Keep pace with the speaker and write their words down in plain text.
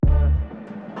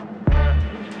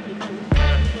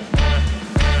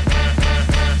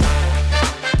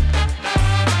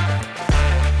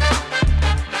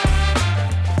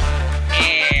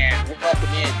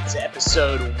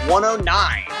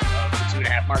109 of the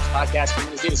 2.5 Marks podcast. My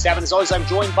name is David 7. As always, I'm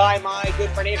joined by my good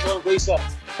friend Angelo and Lisa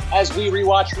as we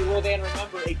rewatch, relive, and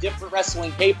remember a different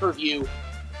wrestling pay-per-view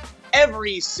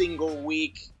every single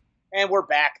week. And we're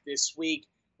back this week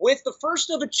with the first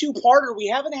of a two-parter. We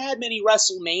haven't had many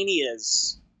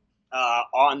WrestleManias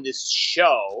on this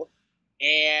show.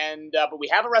 But we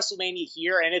have a WrestleMania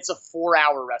here, and it's a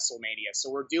 4-hour WrestleMania.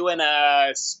 So we're doing a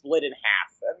split in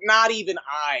half. Not even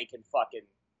I can fucking...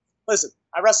 Listen,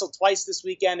 I wrestled twice this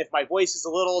weekend. If my voice is a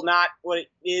little not what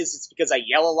it is, it's because I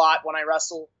yell a lot when I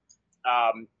wrestle.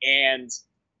 And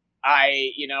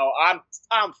I'm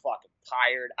fucking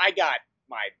tired. I got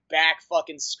my back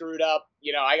fucking screwed up.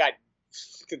 I got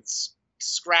fucking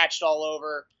scratched all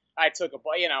over. I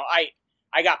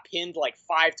got pinned like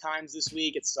 5 times this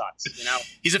week. It sucks,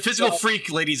 He's a physical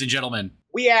freak, ladies and gentlemen.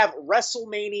 We have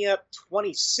WrestleMania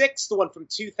 26, the one from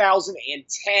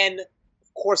 2010.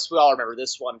 Of course, we all remember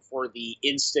this one for the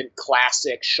instant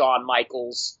classic Shawn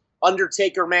Michaels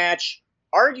Undertaker match.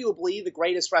 Arguably the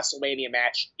greatest WrestleMania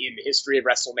match in the history of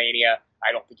WrestleMania.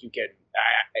 I don't think you can,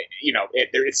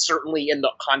 it's certainly in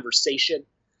the conversation.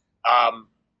 But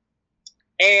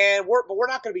we're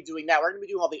not going to be doing that. We're going to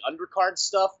be doing all the undercard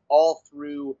stuff all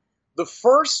through the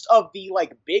first of the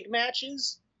big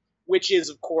matches, which is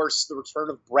of course the return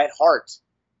of Bret Hart.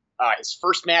 His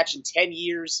first match in 10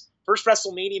 years, first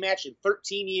WrestleMania match in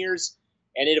 13 years,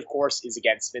 and it of course is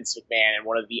against Vince McMahon in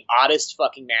one of the oddest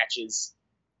fucking matches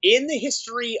in the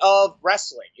history of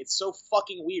wrestling. It's so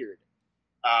fucking weird.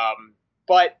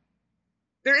 But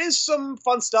there is some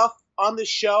fun stuff on this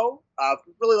show.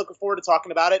 Really looking forward to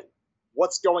talking about it.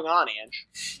 What's going on, Ange?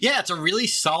 Yeah, it's a really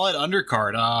solid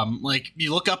undercard.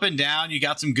 You look up and down, you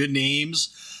got some good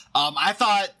names. I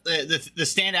thought the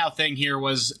standout thing here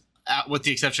was, with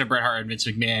the exception of Bret Hart and Vince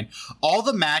McMahon, all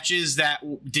the matches that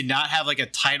did not have a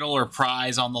title or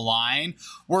prize on the line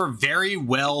were very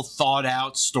well thought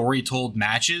out, story told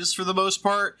matches for the most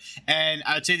part. And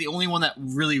I'd say the only one that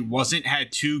really wasn't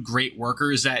had 2 great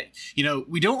workers that,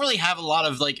 we don't really have a lot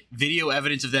of video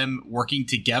evidence of them working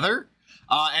together.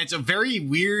 And it's a very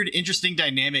weird, interesting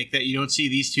dynamic that you don't see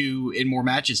these two in more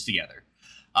matches together.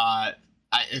 I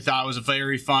thought it was a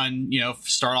very fun,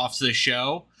 start off to the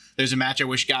show. There's a match I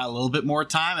wish got a little bit more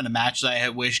time, and a match that I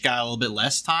wish got a little bit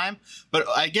less time. But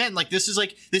again, this is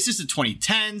the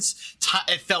 2010s.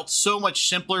 It felt so much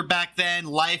simpler back then.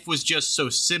 Life was just so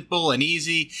simple and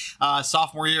easy.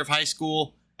 Sophomore year of high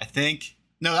school, I think.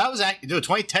 No,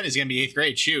 2010 is going to be 8th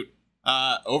grade. Shoot.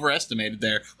 Overestimated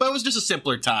there. But it was just a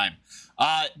simpler time.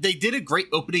 They did a great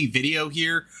opening video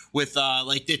here with,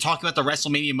 they're talking about the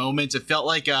WrestleMania moments. It felt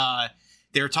like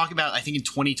they were talking about, I think in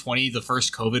 2020, the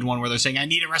first COVID one, where they're saying, I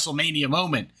need a WrestleMania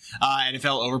moment. And it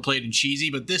felt overplayed and cheesy.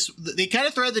 But they kind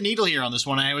of thread the needle here on this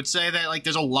one. I would say that,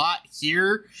 there's a lot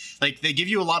here. They give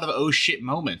you a lot of oh shit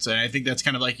moments. And I think that's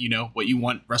kind of what you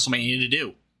want WrestleMania to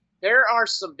do. There are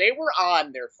they were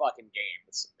on their fucking game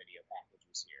with some video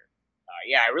packages here.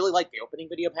 I really like the opening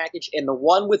video package. And the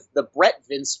one with the Bret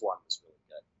Vince one was really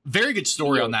good. Very good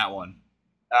story on that one.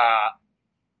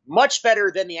 Much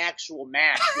better than the actual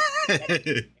match.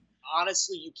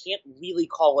 Honestly, you can't really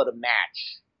call it a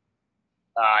match.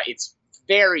 It's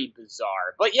very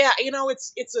bizarre. But yeah,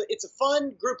 it's a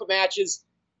fun group of matches.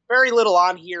 Very little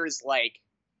on here is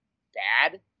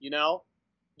bad, You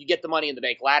get the Money in the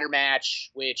Bank ladder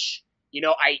match, which,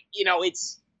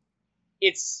 it's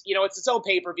its own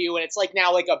pay-per-view, and it's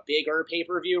now a bigger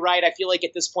pay-per-view, right? I feel like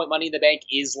at this point Money in the Bank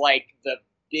is the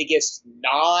biggest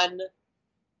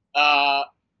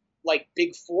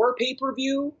Big Four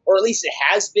pay-per-view, or at least it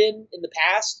has been in the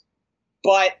past.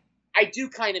 But I do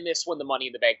kind of miss when the Money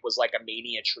in the Bank was a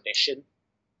Mania tradition,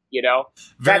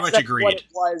 Very much agreed.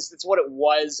 That's what it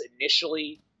was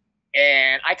initially,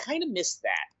 and I kind of miss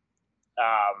that.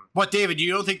 What, David,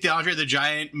 you don't think the Andre the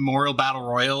Giant Memorial Battle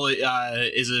Royal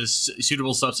is a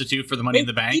suitable substitute for the Money in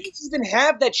the Bank? They didn't even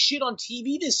have that shit on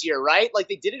TV this year, right?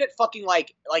 They did it at fucking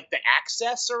the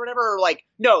Access or whatever, or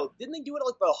no, didn't they do it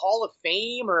at the Hall of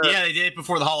Fame or? Yeah, they did it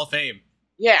before the Hall of Fame.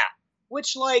 Yeah,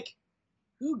 which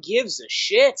who gives a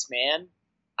shit, man?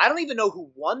 I don't even know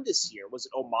who won this year. Was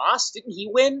it Omos? Didn't he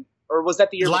win? Or was that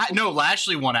the year? No,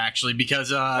 Lashley won actually because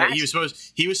he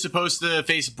was supposed to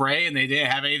face Bray and they didn't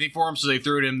have anything for him, so they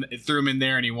threw him in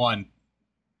there and he won.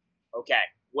 Okay,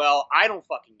 well I don't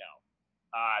fucking know.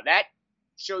 That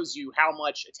shows you how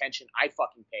much attention I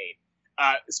fucking paid.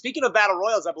 Speaking of battle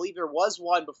royals, I believe there was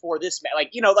one before this.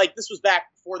 This was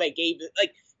back before they gave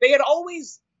it. They had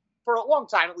always, for a long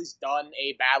time at least, done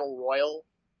a battle royal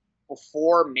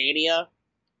before Mania.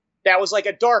 That was a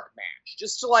dark match,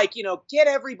 just to get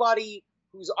everybody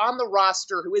who's on the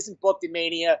roster who isn't booked in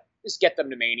Mania Just get them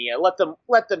to Mania. Let them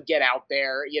get out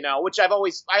there, which I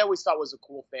always thought was a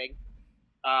cool thing.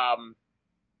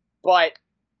 But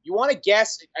you want to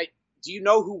guess? Do you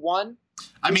know who won?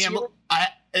 I mean,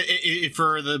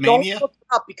 for the Mania? Don't look it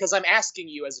up because I'm asking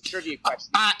you as a trivia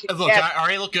question. Look, I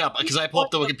already looked it up because I pulled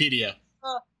up the Wikipedia.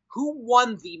 Who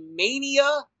won the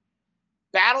Mania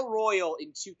Battle Royal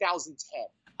in 2010?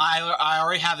 I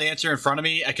already have the answer in front of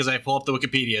me because I pulled up the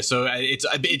Wikipedia, so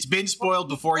it's been spoiled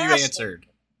before you answered.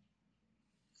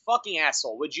 Fucking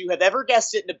asshole. Would you have ever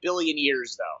guessed it in a billion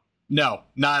years, though? No,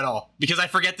 not at all. Because I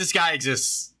forget this guy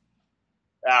exists.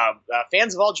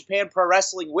 Fans of All Japan Pro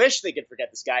Wrestling wish they could forget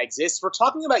this guy exists. We're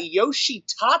talking about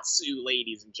Yoshitatsu,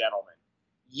 ladies and gentlemen.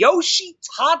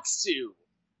 Yoshitatsu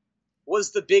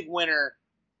was the big winner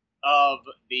of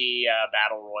the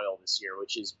Battle Royal this year,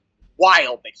 which is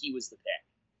wild that he was the pick.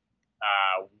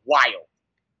 Wild.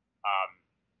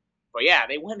 But yeah,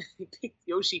 they picked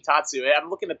Yoshitatsu. I'm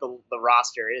looking at the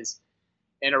roster. It is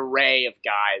an array of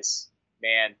guys.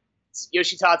 Man,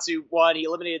 Yoshitatsu won. He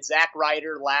eliminated Zack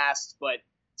Ryder last, but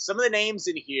some of the names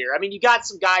in here, I mean, you got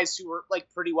some guys who were like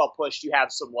pretty well pushed. You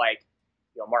have some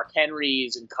Mark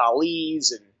Henrys and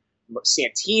Khali's and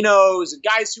Santinos and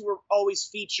guys who were always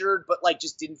featured, but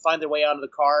just didn't find their way onto the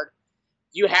card.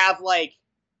 You have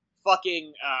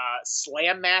fucking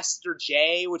Slam Master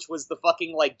J, which was the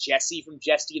fucking Jesse from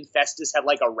Jesty and Festus had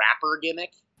a rapper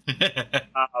gimmick.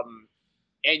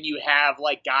 And you have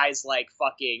guys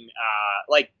fucking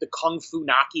the Kung Fu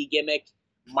Naki gimmick.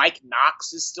 Mike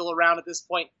Knox is still around at this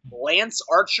point. Lance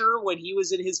Archer, when he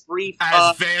was in his brief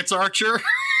as Vance Archer.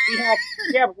 we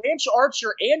have Lance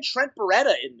Archer and Trent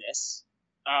Beretta in this.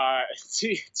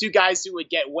 Two guys who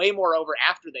would get way more over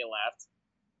after they left.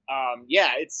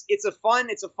 It's a fun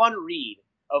read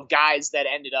of guys that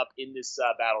ended up in this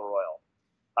Battle Royal.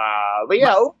 But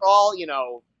yeah,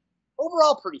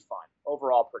 overall pretty fun. I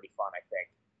think.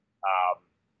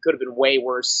 Could have been way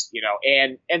worse,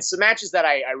 and some matches that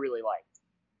I really liked.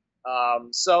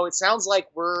 So it sounds like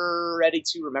we're ready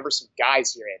to remember some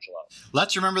guys here, Angelo.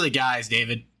 Let's remember the guys,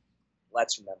 David.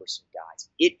 Let's remember some guys.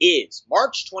 It is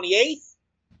March 28th,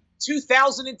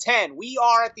 2010. We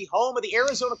are at the home of the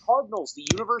Arizona Cardinals, the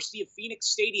University of Phoenix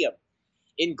Stadium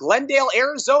in Glendale,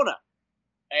 Arizona.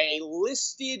 A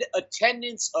listed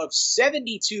attendance of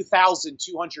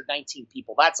 72,219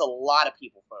 people. That's a lot of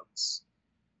people, folks.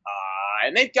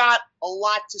 And they've got a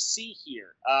lot to see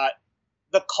here.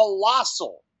 The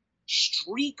colossal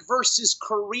Streak versus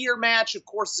Career match, of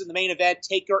course, is in the main event.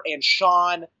 Taker and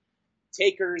Shawn.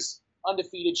 Taker's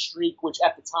undefeated streak, which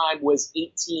at the time was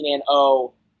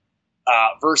 18-0,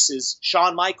 versus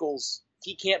Shawn Michaels.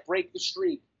 He can't break the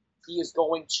streak. He is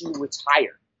going to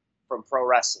retire from pro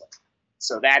wrestling.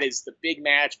 So that is the big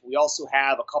match. We also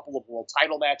have a couple of world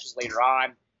title matches later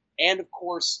on. And, of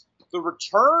course, the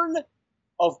return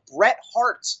of Bret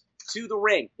Hart to the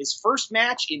ring. His first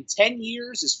match in 10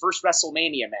 years, his first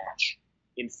WrestleMania match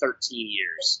in 13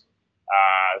 years.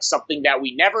 Something that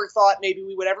we never thought maybe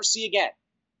we would ever see again.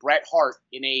 Bret Hart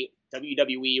in a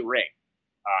WWE ring.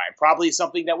 And probably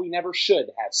something that we never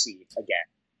should have seen again.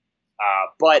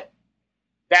 But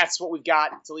that's what we've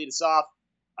got to lead us off.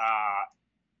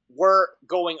 We're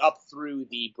going up through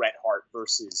the Bret Hart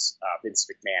versus Vince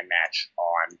McMahon match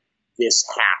on this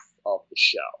half of the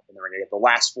show. And then we're going to get the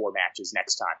last four matches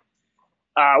next time.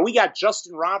 We got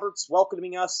Justin Roberts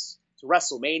welcoming us to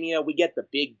WrestleMania. We get the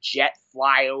big jet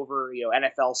flyover,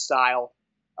 NFL style.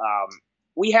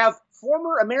 We have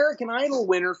former American Idol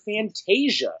winner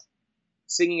Fantasia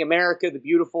singing America the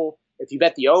Beautiful. If you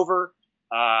bet the over,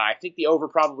 I think the over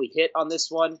probably hit on this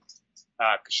one.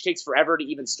 Because she takes forever to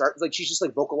even start. She's just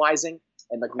vocalizing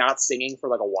and not singing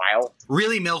for a while.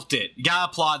 Really milked it. You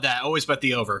gotta applaud that. Always bet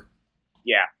the over.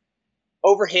 Yeah.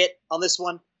 Over hit on this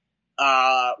one.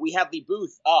 We have the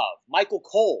booth of Michael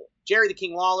Cole, Jerry the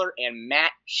King Lawler, and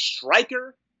Matt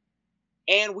Striker.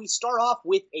 And we start off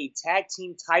with a tag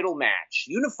team title match.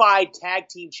 Unified Tag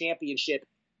Team Championship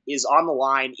is on the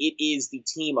line. It is the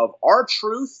team of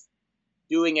R-Truth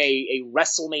doing a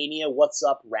WrestleMania What's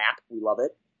Up rap. We love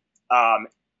it.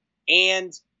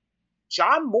 And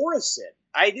John Morrison.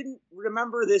 I didn't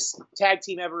remember this tag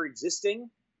team ever existing.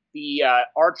 The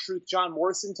R-Truth John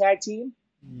Morrison tag team.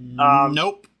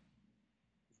 Nope.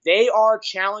 They are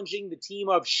challenging the team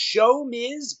of Show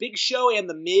Miz, Big Show, and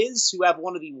The Miz, who have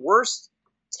one of the worst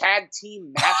tag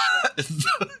team matchups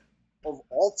of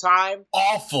all time.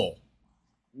 Awful.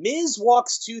 Miz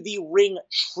walks to the ring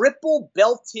triple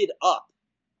belted up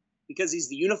because he's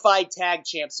the unified tag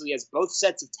champ, so he has both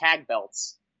sets of tag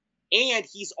belts. And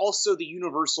he's also the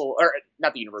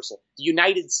the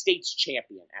United States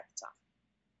champion at the time.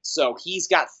 So he's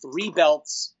got 3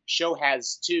 belts. Show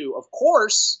has 2. Of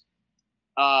course,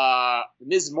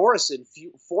 Miz Morrison,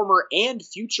 former and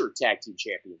future tag team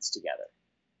champions together.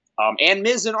 And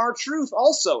Miz and R-Truth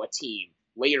also a team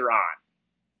later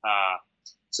on.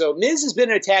 So Miz has been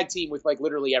in a tag team with like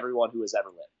literally everyone who has ever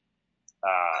lived,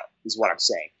 is what I'm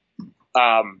saying.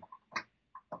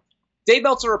 Dave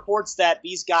Meltzer reports that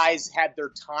these guys had their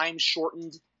time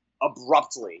shortened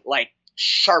abruptly, like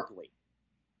sharply.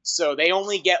 So they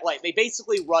only get like, they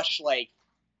basically rush, like,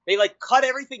 they like cut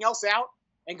everything else out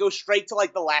and go straight to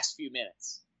like the last few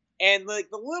minutes. And like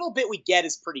the little bit we get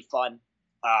is pretty fun.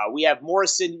 We have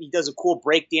Morrison, he does a cool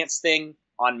breakdance thing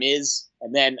on Miz,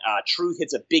 and then Truth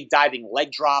hits a big diving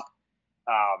leg drop.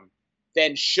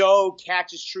 Then Show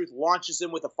catches Truth, launches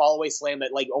him with a fallaway slam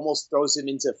that like almost throws him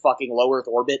into fucking low Earth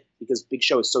orbit because Big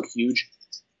Show is so huge.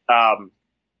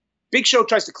 Big Show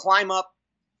tries to climb up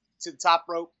to the top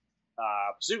rope,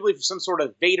 presumably for some sort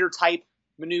of Vader type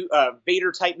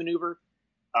maneuver.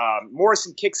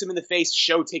 Morrison kicks him in the face.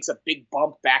 Show takes a big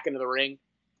bump back into the ring.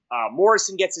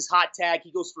 Morrison gets his hot tag.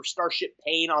 He goes for Starship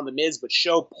Pain on the Miz, but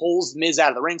Show pulls Miz out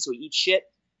of the ring, so he eats shit.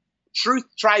 Truth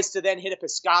tries to then hit a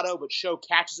Pescado, but Show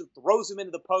catches him, throws him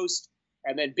into the post,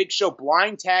 and then Big Show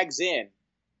blind tags in.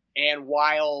 And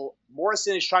while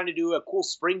Morrison is trying to do a cool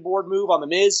springboard move on the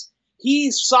Miz, he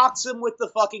socks him with the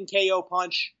fucking KO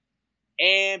punch,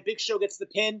 and Big Show gets the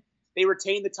pin. They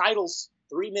retain the titles.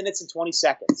 3 minutes and 20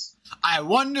 seconds. I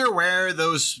wonder where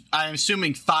those, I'm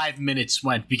assuming 5 minutes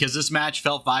went, because this match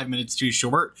felt 5 minutes too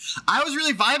short. I was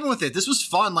really vibing with it. This was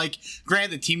fun. Like,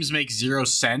 granted, the teams make 0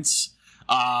 sense.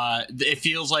 It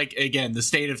feels like, again, the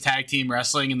state of tag team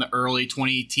wrestling in the early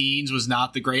 2010s was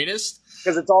not the greatest.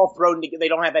 Because it's all thrown together. They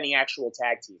don't have any actual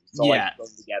tag teams. It's all like thrown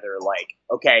together. Like,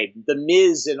 okay, the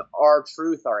Miz and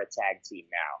R-Truth are a tag team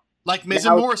now. Like Miz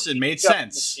and Morrison made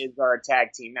sense. The Miz are a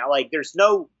tag team now. Like, there's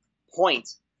no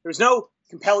point. There's no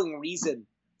compelling reason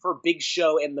for Big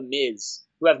Show and the Miz,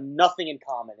 who have nothing in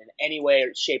common in any way,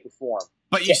 or shape, or form.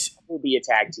 But you will be a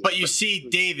tag team. But you see,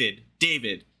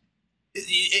 David.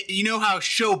 You know how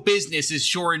show business is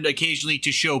shortened occasionally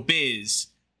to show biz,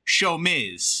 show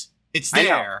Miz. It's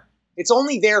there. It's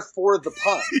only there for the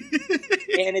pun.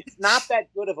 And it's not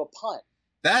that good of a pun.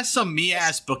 That's some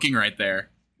me-ass booking right there.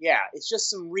 Yeah, it's just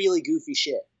some really goofy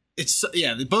shit.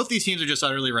 Both these teams are just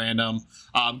utterly random.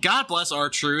 God bless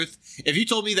R-Truth. If you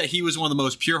told me that he was one of the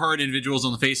most pure-hearted individuals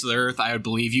on the face of the earth, I would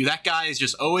believe you. That guy is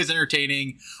just always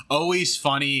entertaining, always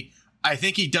funny. I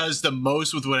think he does the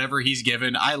most with whatever he's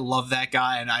given. I love that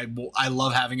guy, and I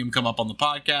love having him come up on the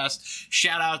podcast.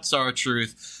 Shout out to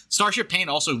R-Truth. Starship Pain,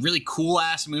 also really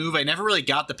cool-ass move. I never really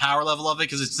got the power level of it,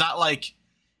 because it's not like...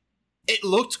 It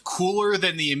looked cooler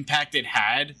than the impact it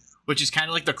had, which is kind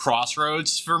of like the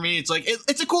Crossroads for me. It's like,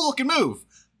 it's a cool-looking move.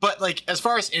 But, like, as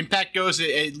far as impact goes,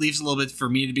 it leaves a little bit for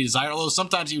me to be desired, although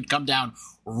sometimes he would come down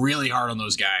really hard on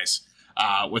those guys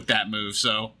with that move.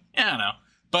 So, I don't know.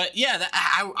 But yeah,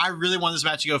 I really wanted this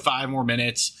match to go 5 more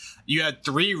minutes. You had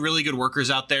 3 really good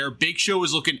workers out there. Big Show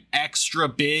was looking extra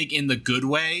big in the good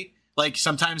way. Like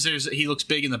sometimes he looks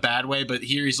big in the bad way, but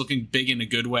here he's looking big in a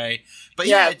good way. But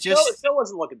yeah, it still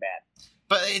wasn't looking bad.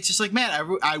 But it's just like, man,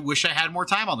 I wish I had more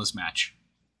time on this match.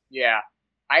 Yeah,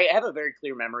 I have a very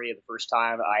clear memory of the first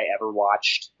time I ever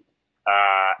watched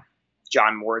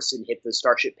John Morrison hit the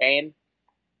Starship Pain,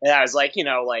 and I was like,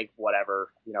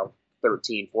 whatever,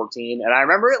 13, 14. And I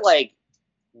remember it like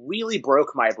really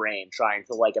broke my brain trying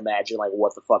to like imagine like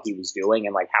what the fuck he was doing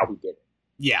and like how he did it.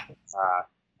 Yeah.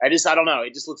 I don't know.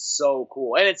 It just looks so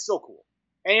cool. And it's still cool.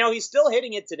 And he's still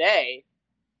hitting it today.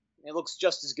 It looks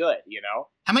just as good,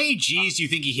 How many G's do you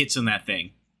think he hits in that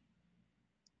thing?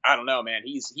 I don't know, man.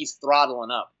 He's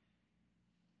throttling up.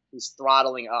 He's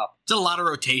throttling up. It's a lot of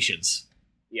rotations.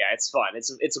 Yeah, it's fun.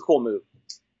 It's a cool move.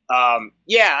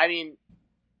 Yeah, I mean,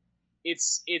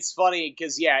 it's funny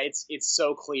because it's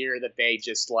so clear that they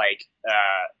just like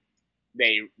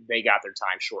they got their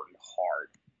time shortened hard,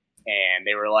 and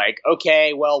they were like,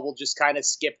 okay, well, we'll just kind of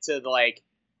skip to like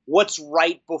what's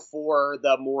right before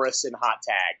the Morrison hot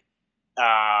tag.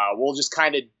 We'll just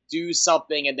kind of do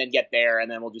something and then get there,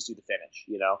 and then we'll just do the finish,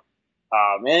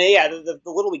 And yeah, the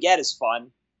little we get is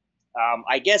fun.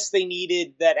 I guess they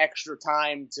needed that extra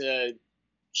time to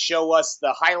show us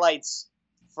the highlights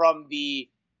from the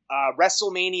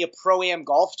WrestleMania Pro-Am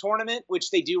Golf Tournament,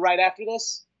 which they do right after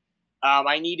this.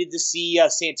 I needed to see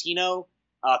Santino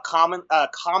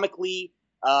comically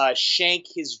shank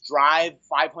his drive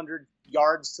 500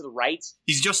 yards to the right.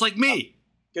 He's just like me.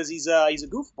 Because he's a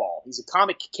goofball. He's a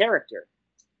comic character.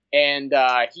 And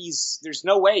there's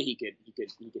no way he could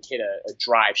hit a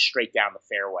drive straight down the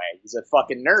fairway. He's a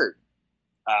fucking nerd.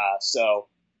 So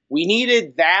We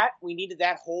needed that. We needed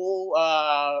that whole.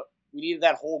 We needed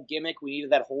that whole gimmick. We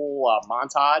needed that whole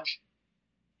montage,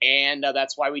 and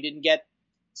that's why we didn't get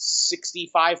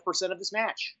 65% of this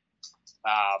match.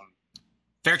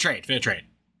 Fair trade.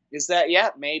 Is that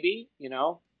maybe,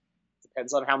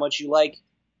 depends on how much you like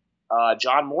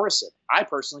John Morrison. I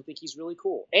personally think he's really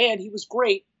cool, and he was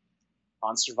great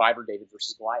on Survivor David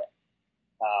versus Goliath.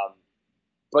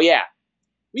 But yeah,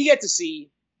 we get to see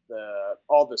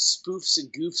all the spoofs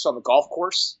and goofs on the golf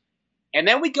course, and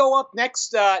then we go up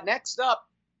next up.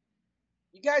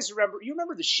 You guys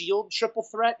remember the Shield triple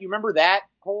threat? You remember that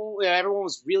whole? Everyone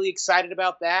was really excited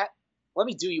about that. Let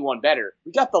me do you one better.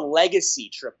 We got the Legacy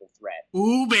triple threat.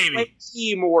 Ooh, baby.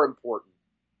 Way more important.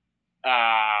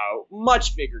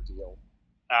 Much bigger deal.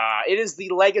 It is the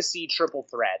Legacy triple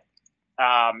threat.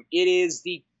 It is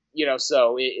the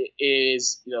it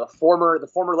is the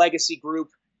former Legacy group,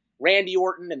 Randy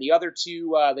Orton and the other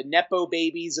two, the Nepo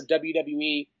babies of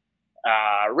WWE.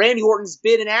 Randy Orton's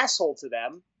been an asshole to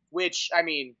them, which, I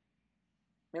mean,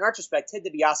 in retrospect, Ted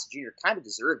DiBiase Jr. kind of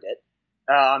deserved it.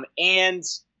 And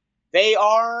they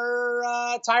are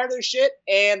tired of their shit,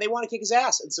 and they want to kick his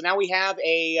ass. And so now we have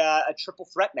a triple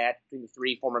threat match between the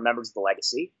three former members of the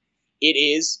Legacy. It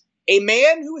is a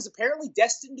man who is apparently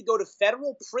destined to go to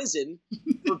federal prison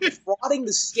for defrauding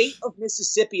the state of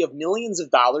Mississippi of millions of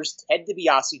dollars, Ted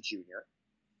DiBiase Jr.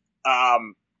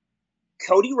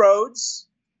 Cody Rhodes,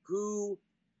 who,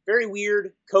 very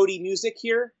weird Cody music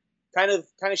here, kind of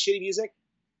shitty music.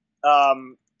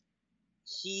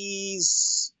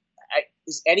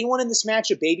 Is anyone in this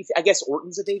match a baby? I guess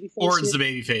Orton's a babyface. Orton's the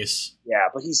babyface. Yeah,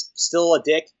 but he's still a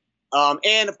dick.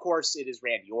 And of course, it is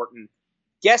Randy Orton.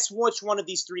 Guess which one of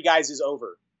these three guys is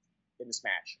over in this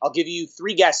match? I'll give you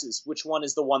three guesses. Which one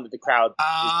is the one that the crowd?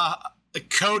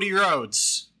 Cody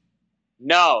Rhodes.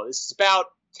 No, this is about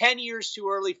 10 years too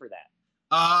early for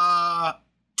that.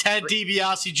 Ted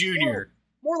DiBiase Jr.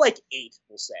 More like 8,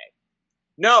 we'll say.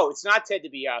 No, it's not Ted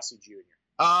DiBiase Jr.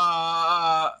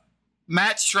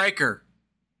 Matt Striker.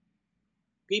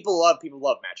 People love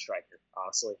Matt Striker,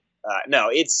 honestly. No,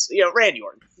 it's Randy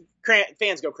Orton.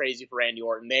 Fans go crazy for Randy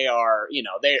Orton. They are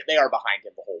they are behind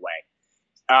him the whole way.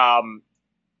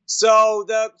 So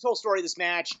the whole story of this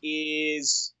match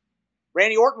is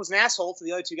Randy Orton was an asshole to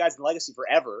the other two guys in Legacy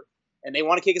forever, and they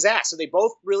want to kick his ass. So they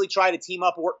both really try to team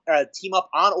up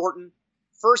on Orton.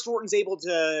 First, Orton's able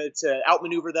to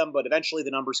outmaneuver them, but eventually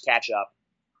the numbers catch up.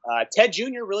 Ted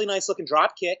Jr., really nice looking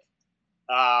drop kick.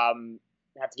 Have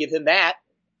to give him that.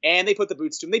 And they put the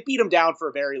boots to him. They beat him down for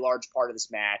a very large part of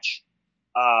this match.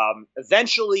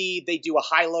 Eventually, they do a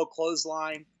high-low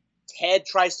clothesline. Ted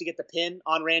tries to get the pin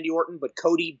on Randy Orton, but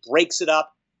Cody breaks it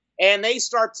up. And they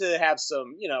start to have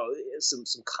some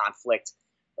conflict.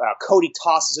 Cody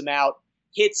tosses him out,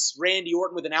 hits Randy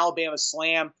Orton with an Alabama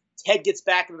slam. Ted gets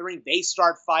back into the ring. They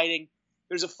start fighting.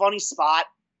 There's a funny spot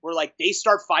where they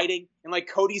start fighting and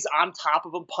Cody's on top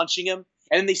of him punching him.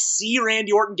 And then they see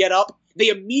Randy Orton get up. They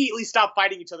immediately stop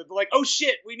fighting each other. They're like, oh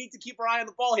shit, we need to keep our eye on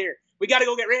the ball here. We got to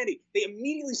go get Randy. They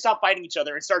immediately stop fighting each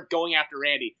other and start going after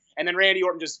Randy. And then Randy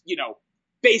Orton just,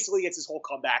 basically gets his whole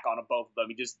comeback on both of them.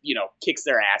 He just, kicks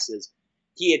their asses.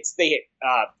 They hit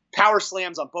power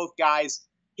slams on both guys.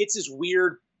 Hits his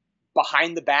weird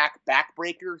behind the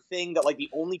backbreaker thing that the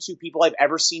only two people I've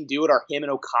ever seen do it are him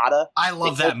and Okada. I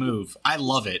love that move. I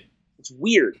love it. It's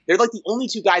weird. They're the only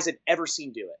two guys I've ever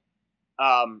seen do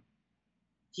it.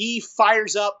 He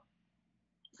fires up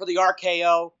for the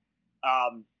RKO.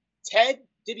 Ted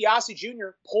DiBiase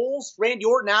Jr. pulls Randy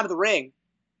Orton out of the ring.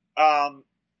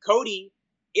 Cody,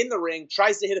 in the ring,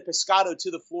 tries to hit a pescado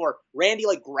to the floor. Randy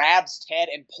grabs Ted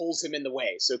and pulls him in the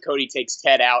way. So Cody takes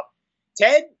Ted out.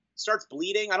 Ted starts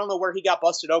bleeding. I don't know where he got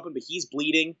busted open, but he's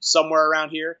bleeding somewhere around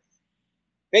here.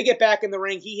 They get back in the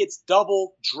ring. He hits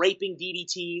double draping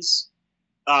DDTs.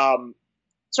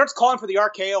 Starts calling for the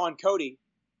RKO on Cody.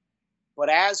 But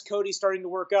as Cody's starting to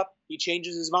work up, he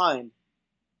changes his mind.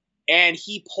 And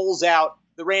he pulls out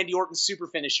the Randy Orton super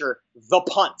finisher, the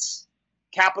punt.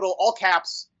 Capital, all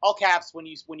caps when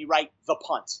you write the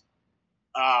punt.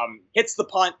 Hits the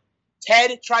punt.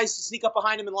 Ted tries to sneak up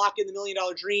behind him and lock in the $1 Million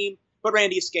Dream, but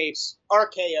Randy escapes.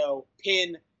 RKO,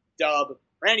 pin, dub.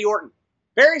 Randy Orton.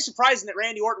 Very surprising that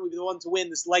Randy Orton would be the one to win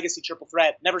this Legacy triple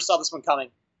threat. Never saw this one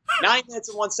coming. 9 minutes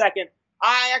and 1 second.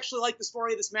 I actually like the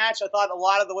story of this match. I thought a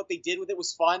lot of what they did with it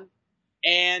was fun.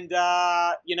 And,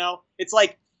 it's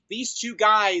these two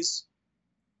guys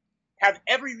have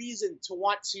every reason to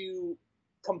want to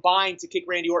combine to kick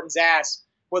Randy Orton's ass,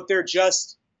 but they're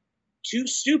just too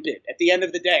stupid at the end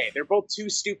of the day. They're both too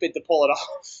stupid to pull it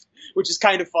off. which is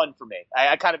kind of fun for me.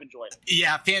 I kind of enjoyed it.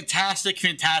 Yeah,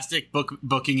 fantastic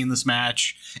booking in this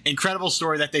match. Incredible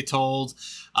story that they told.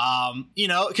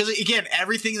 Because again,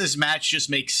 everything in this match just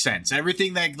makes sense.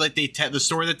 Everything that the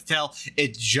story that they tell,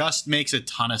 it just makes a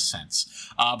ton of sense.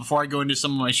 Before I go into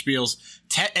some of my spiels,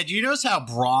 do you notice how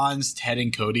bronze Ted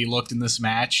and Cody looked in this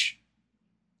match?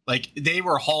 Like they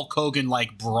were Hulk Hogan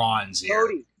like bronze here.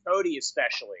 Cody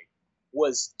especially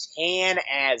was tan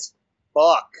as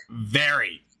fuck.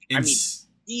 Very.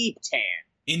 Deep tan.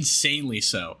 Insanely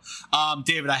so.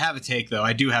 David, I have a take, though.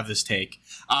 I do have this take.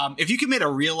 If you commit a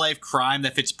real-life crime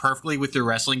that fits perfectly with your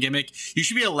wrestling gimmick, you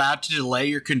should be allowed to delay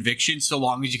your conviction so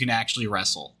long as you can actually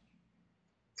wrestle.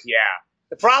 Yeah.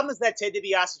 The problem is that Ted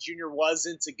DiBiase Jr.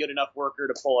 wasn't a good enough worker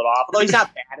to pull it off. Although he's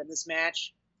not bad in this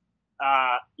match.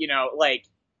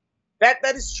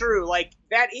 That is true. Like,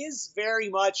 that is very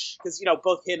much because,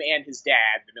 both him and his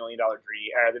dad, the $1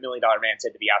 Million Man,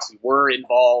 Ted DiBiase, were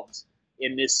involved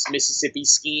in this Mississippi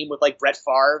scheme with like Brett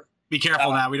Favre. Be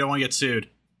careful now. We don't want to get sued.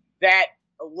 That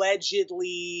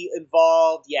allegedly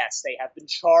involved. Yes, they have been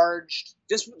charged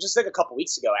just like a couple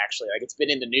weeks ago, actually. Like it's been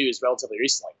in the news relatively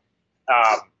recently.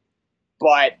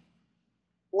 But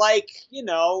like,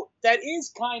 that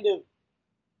is kind of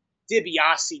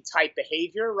DiBiase type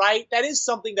behavior, right? That is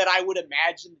something that I would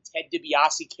imagine the Ted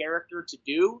DiBiase character to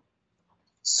do.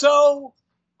 So,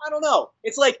 I don't know.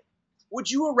 It's like, would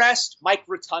you arrest Mike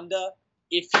Rotunda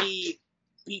if he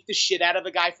beat the shit out of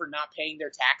a guy for not paying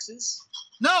their taxes?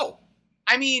 No.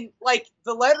 I mean, like,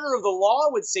 the letter of the law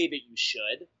would say that you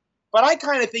should, but I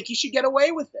kind of think he should get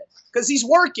away with it. Because he's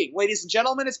working, ladies and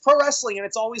gentlemen. It's pro wrestling, and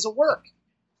it's always a work.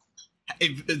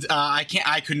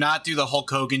 I could not do the Hulk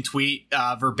Hogan tweet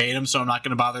verbatim, so I'm not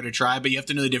going to bother to try. But you have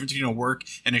to know the difference between a work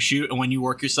and a shoot, and when you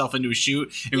work yourself into a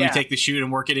shoot, and when you take the shoot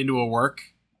and work it into a work.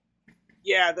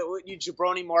 Yeah, you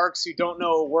jabroni marks who don't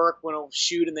know a work when a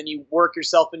shoot, and then you work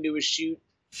yourself into a shoot.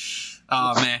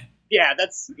 Oh man. Yeah,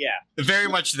 very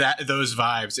much those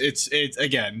vibes. It's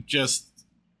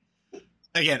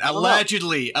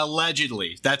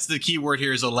allegedly. That's the key word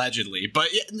here is allegedly. But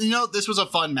this was a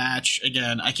fun match.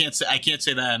 Again, I can't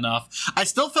say that enough. I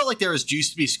still felt like there was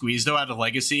juice to be squeezed though out of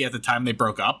Legacy at the time they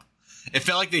broke up. It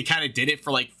felt like they kind of did it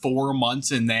for like 4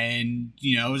 months and then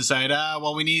decided,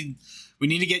 we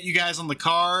need to get you guys on the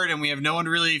card and we have no one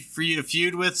really for you to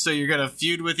feud with, so you're gonna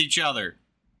feud with each other.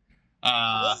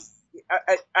 I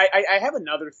have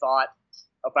another thought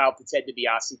about the Ted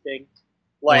DiBiase thing.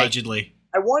 Allegedly.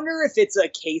 I wonder if it's a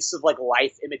case of like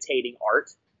life imitating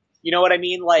art. You know what I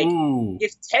mean? Like,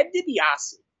 if Ted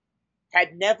DiBiase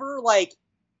had never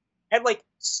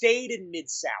stayed in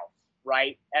Mid-South,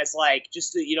 right? As like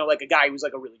just like a guy who's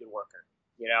like a really good worker,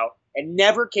 and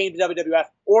never came to WWF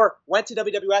or went to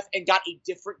WWF and got a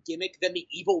different gimmick than the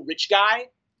evil rich guy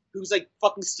who's like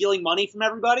fucking stealing money from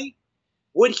everybody,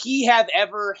 would he have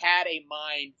ever had a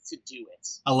mind to do it?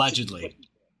 Allegedly.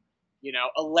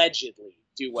 Allegedly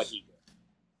do what he did.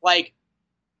 Like,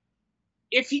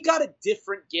 if he got a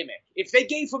different gimmick, if they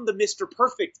gave him the Mr.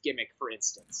 Perfect gimmick, for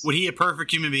instance, would he a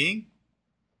perfect human being?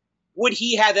 Would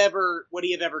he have ever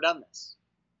done this?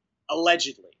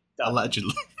 Allegedly.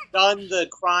 Done the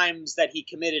crimes that he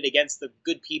committed against the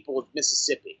good people of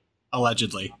Mississippi.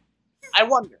 Allegedly. I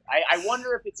wonder. I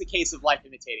wonder if it's a case of life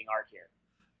imitating art here.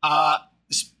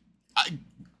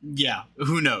 Yeah,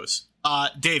 who knows?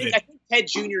 David. I think Ted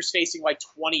Jr. is facing like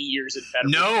 20 years in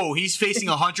federal. No, he's facing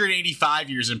 185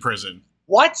 years in prison.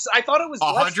 What? I thought it was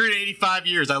 185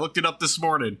 years. I looked it up this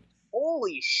morning.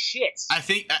 Holy shit. I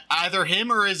think either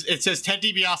him or it says Ted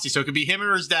DiBiase, so it could be him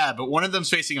or his dad, but one of them's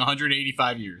facing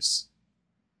 185 years.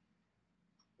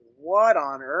 What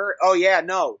on earth? Oh, yeah,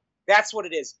 no. That's what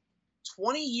it is.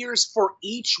 20 years for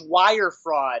each wire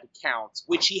fraud count,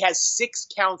 which he has 6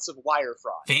 counts of wire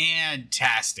fraud.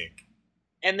 Fantastic.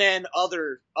 And then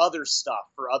other stuff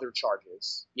for other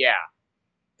charges. Yeah.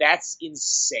 That's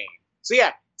insane. So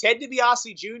yeah, Ted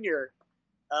DiBiase Jr.,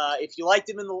 if you liked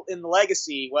him in the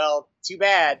Legacy, well, too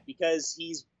bad, because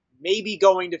he's maybe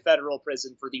going to federal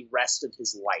prison for the rest of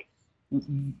his life.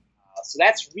 So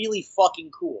that's really fucking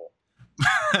cool.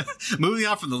 Moving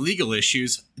on from the legal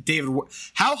issues, David,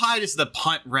 how high does the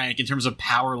punt rank in terms of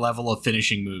power level of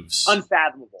finishing moves?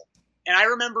 Unfathomable. And I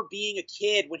remember being a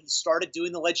kid when he started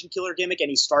doing the Legend Killer gimmick and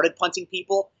he started punting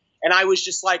people. And I was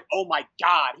just like, oh my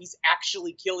God, he's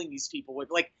actually killing these people.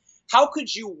 Like, how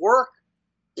could you work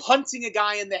punting a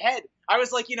guy in the head? I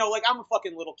was like, I'm a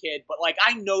fucking little kid, but like,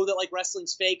 I know that like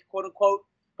wrestling's fake, quote unquote.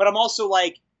 But I'm also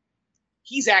like,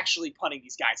 he's actually punting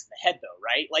these guys in the head though,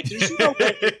 right? Like, there's no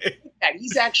way that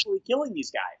he's actually killing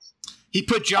these guys. He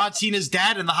put John Cena's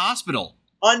dad in the hospital.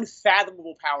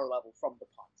 Unfathomable power level from the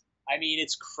punt. I mean,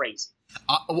 it's crazy.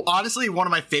 Honestly, one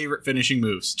of my favorite finishing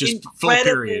moves. Just full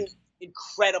period.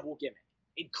 Incredible gimmick.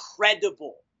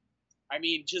 Incredible. I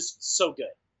mean, just so good.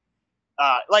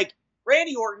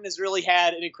 Randy Orton has really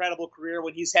had an incredible career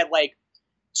when he's had, like,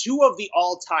 two of the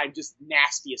all-time just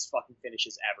nastiest fucking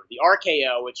finishes ever. The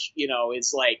RKO, which, you know,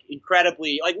 is, like,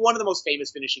 incredibly, like, one of the most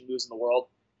famous finishing moves in the world.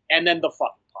 And then the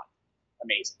fucking punt.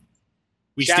 Amazing.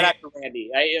 Shout out to Randy.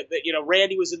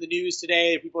 Randy was in the news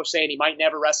today. People are saying he might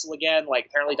never wrestle again. Like,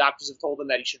 apparently doctors have told him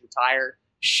that he should retire.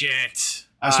 Shit.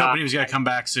 I was hoping he was going to come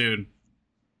back soon.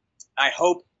 I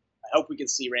hope we can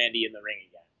see Randy in the ring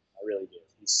again. I really do.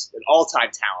 He's an all-time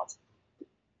talent.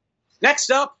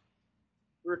 Next up,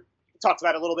 we talked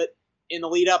about it a little bit in the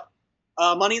lead-up.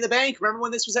 Money in the Bank. Remember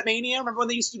when this was at Mania? Remember when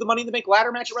they used to do the Money in the Bank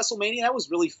ladder match at WrestleMania? That was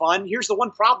really fun. Here's the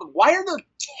one problem. Why are there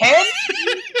 10?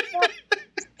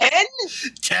 10?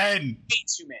 10. Way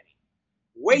too many.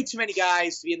 Way too many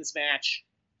guys to be in this match.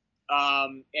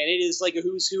 And it is like a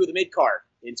who's who of the mid-card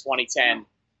in 2010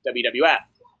 WWF.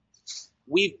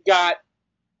 We've got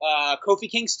Kofi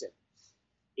Kingston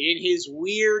in his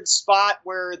weird spot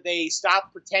where they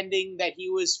stopped pretending that he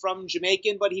was from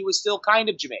Jamaican, but he was still kind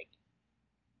of Jamaican.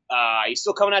 He's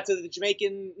still coming out to the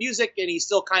Jamaican music, and he's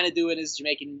still kind of doing his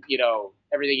Jamaican,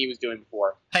 everything he was doing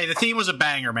before. Hey, the theme was a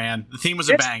banger, man. The theme was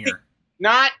a banger.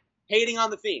 Not hating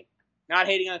on the theme.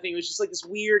 It was just like this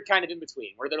weird kind of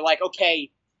in-between where they're like,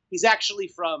 okay, he's actually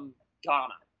from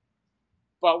Ghana,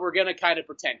 but we're going to kind of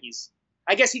pretend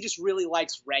I guess he just really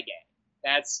likes reggae.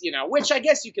 That's, which I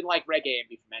guess you can like reggae and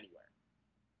be from anywhere.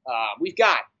 We've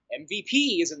got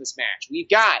MVP is in this match. We've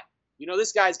got,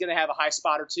 this guy's going to have a high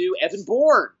spot or two, Evan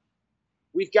Bourne.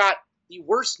 We've got the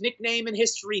worst nickname in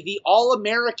history, the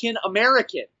All-American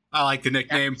American. I like the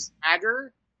nickname.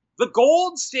 Swagger. The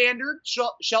gold standard,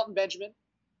 Shelton Benjamin.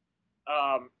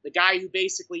 The guy who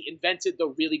basically invented the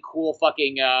really cool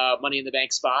fucking Money in the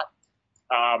Bank spot.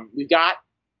 We've got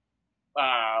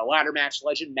ladder match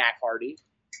legend Matt Hardy.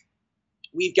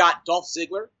 We've got Dolph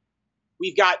Ziggler.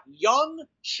 We've got young,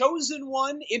 chosen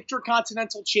one,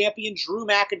 Intercontinental Champion Drew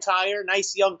McIntyre.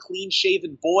 Nice, young,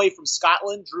 clean-shaven boy from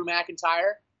Scotland, Drew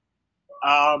McIntyre.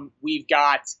 We've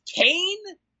got Kane,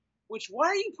 why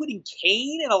are you putting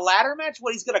Kane in a ladder match?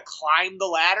 What, he's going to climb the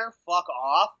ladder? Fuck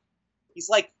off. He's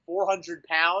like 400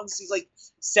 pounds. He's like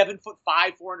 7'5",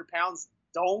 400 pounds.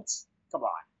 Don't. Come on.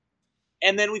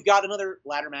 And then we've got another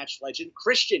ladder match legend,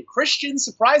 Christian. Christian,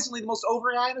 surprisingly, the most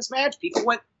over guy in this match. People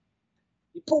went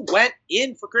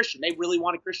in for Christian. They really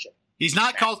wanted Christian. He's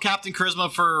not called Captain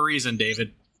Charisma for a reason,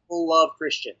 David. People love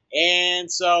Christian.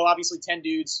 And so, obviously, 10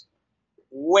 dudes.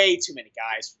 Way too many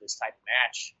guys for this type of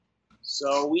match.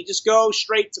 So, we just go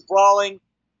straight to brawling.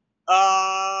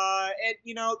 And,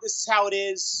 this is how it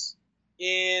is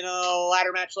in a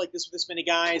ladder match like this with this many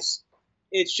guys.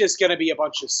 It's just going to be a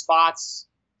bunch of spots.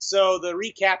 So the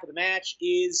recap of the match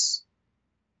is,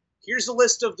 here's a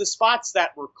list of the spots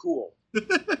that were cool.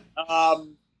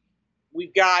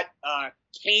 We've got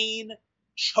Kane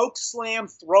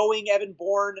chokeslam throwing Evan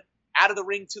Bourne out of the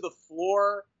ring to the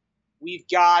floor. We've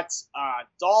got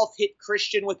Dolph hit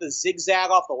Christian with a zigzag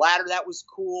off the ladder. That was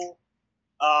cool.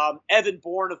 Evan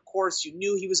Bourne, of course, you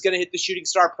knew he was going to hit the shooting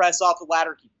star press off the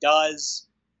ladder. He does.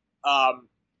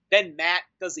 Then Matt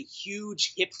does a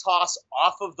huge hip toss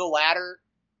off of the ladder,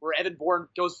 where Evan Bourne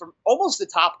goes from almost the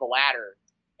top of the ladder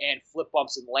and flip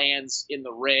bumps and lands in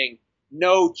the ring.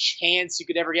 No chance you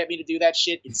could ever get me to do that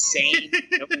shit. Insane.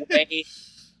 No way.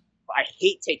 I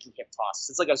hate taking hip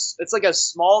tosses. It's like a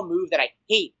small move that I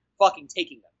hate fucking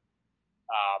taking them.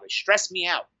 They stress me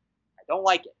out. I don't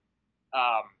like it.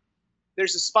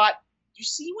 There's a spot. Do you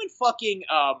see when fucking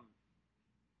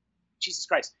Jesus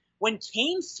Christ? When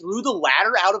Kane threw the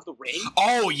ladder out of the ring?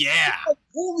 Oh, yeah. Like,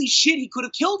 holy shit, he could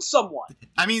have killed someone.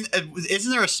 I mean,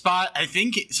 isn't there a spot, I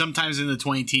think sometimes in the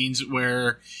 20-teens,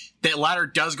 where that ladder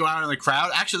does go out in the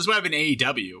crowd? Actually, this might have been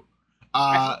AEW.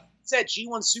 It's that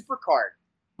G1 Supercard.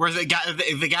 Where the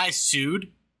guy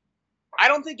sued? I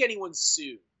don't think anyone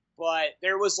sued, but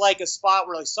there was like a spot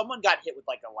where like someone got hit with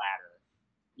like a ladder.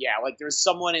 Yeah, like there's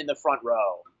someone in the front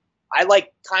row. I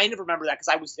like kind of remember that because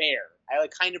I was there. I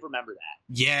like kind of remember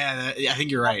that. Yeah, I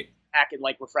think you're right. Back and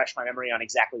like refresh my memory on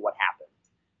exactly what happened.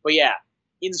 But yeah,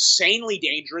 insanely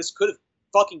dangerous. Could have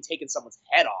fucking taken someone's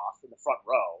head off in the front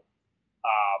row.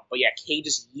 But yeah, Kane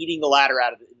just yeeting the ladder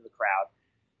out into the crowd.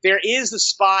 There is the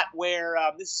spot where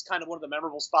this is kind of one of the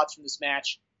memorable spots from this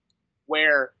match,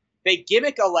 where they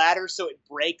gimmick a ladder so it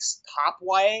breaks top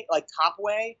way.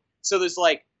 So there's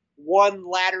like one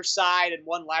ladder side and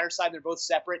one ladder side, and they're both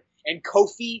separate. And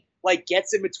Kofi like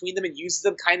gets in between them and uses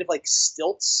them kind of like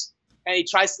stilts, and he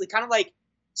kind of like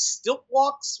stilt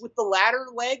walks with the ladder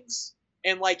legs,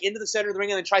 and like into the center of the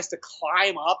ring and then tries to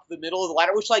climb up the middle of the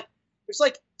ladder, which like there's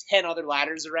like 10 other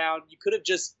ladders around. You could have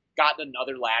just gotten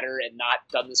another ladder and not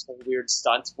done this whole weird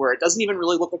stunt where it doesn't even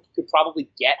really look like you could probably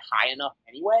get high enough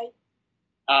anyway.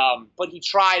 But he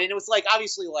tried, and it was like,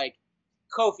 obviously, like,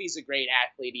 Kofi's a great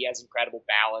athlete. He has incredible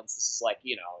balance. This is like,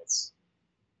 it's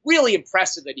really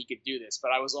impressive that he could do this.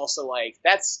 But I was also like,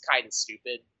 that's kind of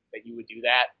stupid that you would do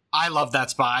that. I love that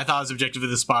spot. I thought it was objectively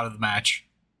the spot of the match.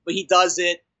 But he does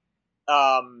it,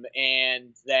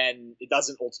 and then it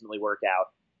doesn't ultimately work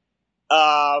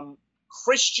out.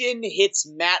 Christian hits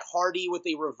Matt Hardy with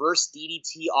a reverse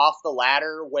DDT off the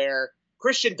ladder, where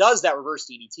Christian does that reverse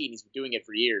DDT, and he's been doing it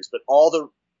for years, but all the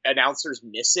announcers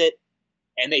miss it,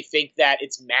 and they think that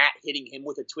it's Matt hitting him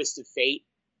with a twist of fate,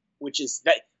 which is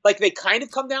that, like, they kind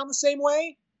of come down the same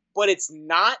way, but it's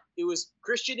not. It was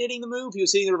Christian hitting the move. He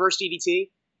was hitting the reverse DDT.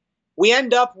 We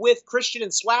end up with Christian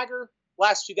and Swagger,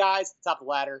 last two guys at the top of the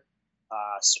ladder.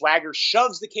 Swagger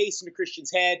shoves the case into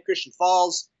Christian's head. Christian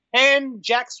falls, and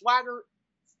Jack Swagger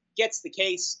gets the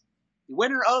case. The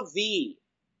winner of the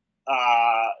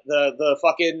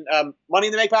fucking Money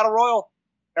in the Bank Battle Royal,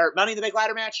 or Money in the Bank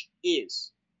ladder match,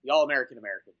 is the All-American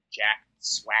Jack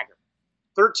Swagger.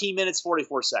 13 minutes,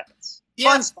 44 seconds.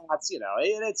 Yeah. Fun spots, it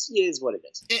is what it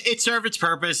is. It served its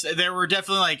purpose. There were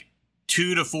definitely like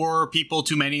 2 to 4 people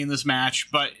too many in this match,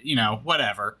 but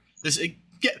whatever.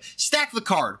 Stack the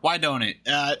card. Why don't it?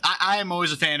 I am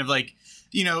always a fan of, like,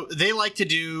 they like to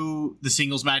do the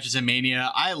singles matches in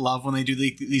Mania. I love when they do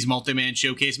these multi-man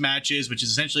showcase matches, which is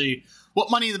essentially what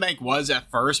Money in the Bank was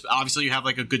at first. Obviously, you have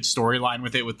like a good storyline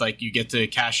with it, with like you get to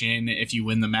cash in if you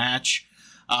win the match.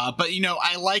 But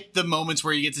I like the moments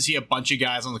where you get to see a bunch of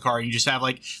guys on the card. And you just have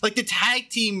like the tag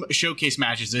team showcase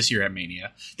matches this year at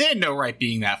Mania. They had no right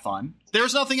being that fun. There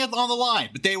was nothing on the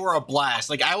line, but they were a blast.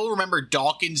 Like, I will remember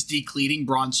Dawkins decleating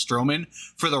Braun Strowman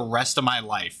for the rest of my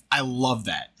life. I love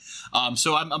that.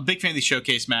 So I'm a big fan of these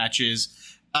showcase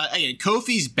matches. Again,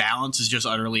 Kofi's balance is just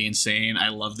utterly insane. I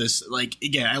love this. Like,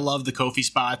 again, I love the Kofi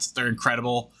spots. They're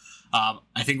incredible.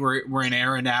 I think we're in an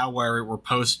era now where we're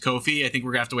post Kofi. I think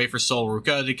we're gonna have to wait for Sol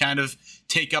Ruka to kind of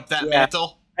take up that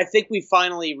mantle. I think we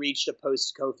finally reached a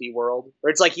post Kofi world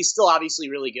where it's like he's still obviously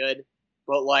really good,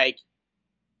 but like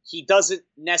he doesn't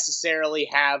necessarily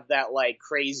have that like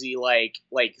crazy like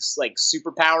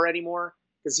superpower anymore,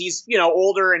 because he's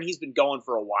older and he's been going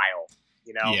for a while.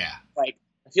 Yeah. Like,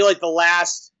 I feel like the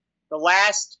last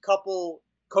couple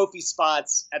Kofi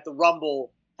spots at the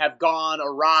Rumble have gone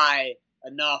awry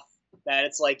enough that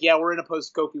it's like, yeah, we're in a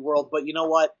post-Kofi world, but you know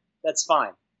what? That's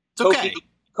fine. It's okay.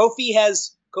 Kofi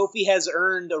has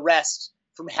earned a rest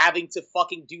from having to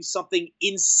fucking do something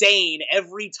insane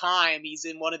every time he's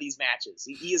in one of these matches.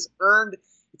 He has earned.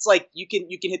 It's like you can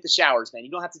hit the showers, man. You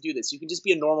don't have to do this. You can just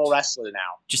be a normal wrestler now.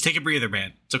 Just take a breather,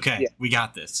 man. It's okay. Yeah. We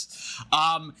got this.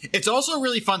 It's also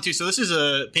really fun too. So this is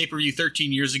a pay-per-view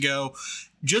 13 years ago.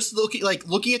 Just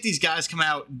looking at these guys come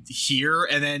out here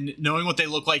and then knowing what they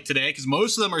look like today, because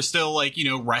most of them are still like,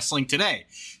 wrestling today.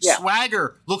 Yeah.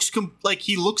 Swagger looks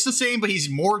he looks the same, but he's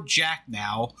more jacked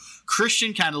now.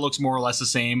 Christian kind of looks more or less the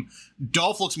same.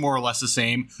 Dolph looks more or less the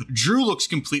same. Drew looks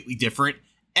completely different.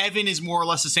 Evan is more or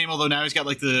less the same, although now he's got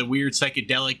like the weird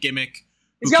psychedelic gimmick.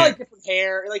 He's got like different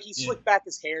hair, like he slicked back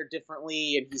his hair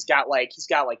differently, and he's got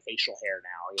facial hair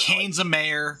now. Kane's a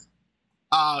mayor.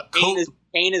 Kane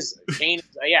is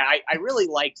yeah. I really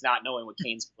liked not knowing what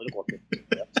Kane's political opinion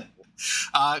is.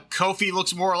 Kofi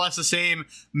looks more or less the same.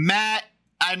 Matt's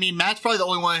probably the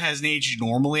only one that hasn't aged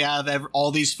normally out of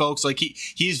all these folks. Like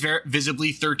he's very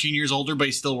visibly 13 years older, but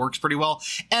he still works pretty well.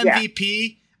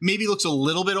 MVP maybe looks a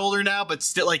little bit older now, but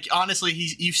still, like, honestly,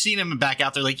 you've seen him back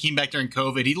out there. Like, he came back during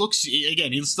COVID. He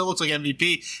still looks like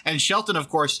MVP. And Shelton, of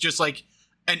course, just like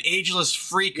an ageless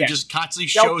freak who just constantly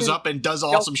shows up and does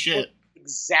awesome shit.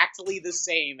 Exactly the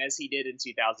same as he did in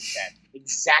 2010.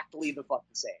 Exactly the fucking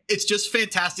same. It's just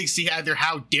fantastic to see either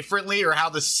how differently or how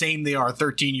the same they are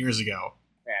 13 years ago.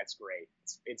 That's great.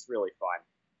 It's really fun.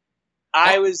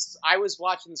 I was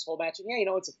watching this whole match, and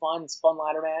it's a fun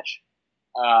ladder match.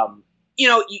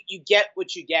 You get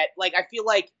what you get. Like, I feel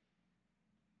like,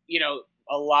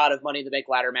 a lot of Money in the Bank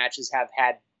ladder matches have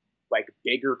had like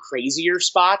bigger, crazier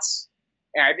spots.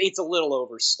 And it's a little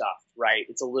overstuffed, right?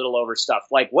 It's a little overstuffed.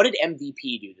 Like, what did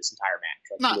MVP do this entire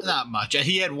match? Like, not much.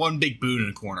 He had one big boot in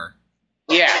a corner.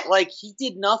 Yeah, like, he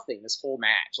did nothing this whole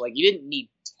match. Like, you didn't need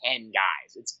 10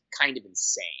 guys. It's kind of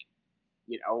insane.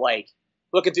 Like,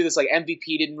 looking through this, like,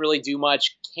 MVP didn't really do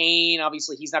much. Kane,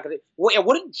 obviously, he's not going to...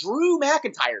 What did Drew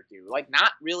McIntyre do? Like,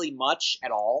 not really much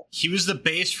at all. He was the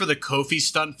base for the Kofi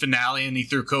stunt finale, and he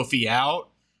threw Kofi out.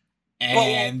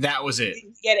 and that was it. Did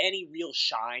he get any real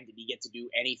shine? Did he get to do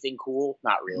anything cool?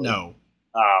 Not really. No.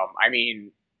 I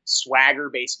mean, Swagger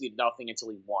basically did nothing until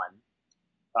he won.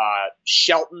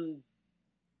 Shelton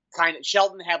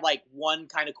had like one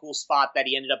kind of cool spot that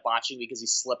he ended up botching because he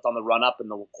slipped on the run up in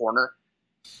the corner.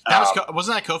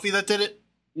 Wasn't that Kofi that did it?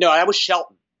 No, that was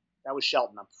Shelton.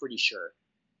 I'm pretty sure.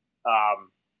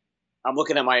 I'm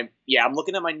looking at my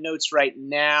notes right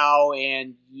now,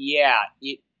 and yeah,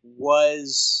 it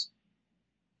was.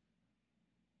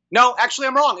 No, actually,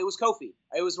 I'm wrong. It was Kofi.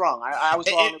 It was wrong. I was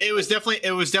wrong. It was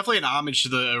definitely an homage to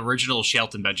the original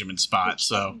Shelton Benjamin spot.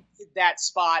 So did that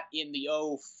spot in the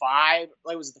 05.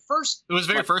 Like, was it the first? It was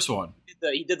the very first one.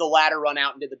 He did the ladder run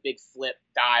out and did the big flip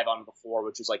dive onto the floor,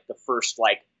 which was like the first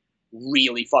like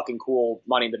really fucking cool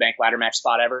Money in the Bank ladder match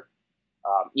spot ever.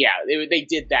 They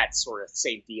did that sort of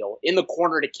same deal in the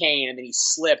corner to Kane, and then he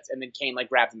slipped, and then Kane like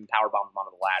grabbed him and powerbombed him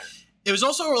onto the ladder. It was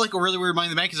also like a really weird Money in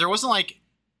the Bank because there wasn't like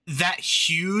that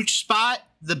huge spot.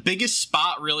 The biggest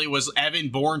spot really was Evan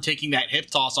Bourne taking that hip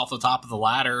toss off the top of the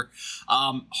ladder.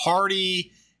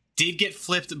 Hardy did get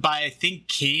flipped by, I think,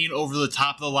 Kane over the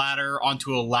top of the ladder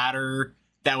onto a ladder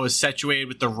that was situated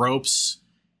with the ropes.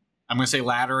 I'm going to say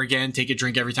ladder again. Take a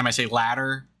drink every time I say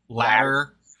ladder.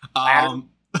 Ladder. But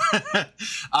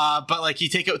like he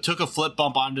took a flip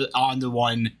bump onto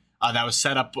one that was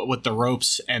set up with the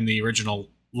ropes and the original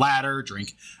ladder.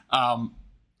 Drink.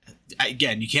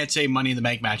 Again, you can't say Money in the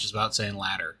Bank matches without saying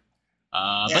ladder.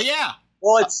 But yeah.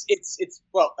 Well, it's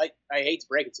I hate to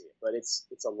break it to you, but it's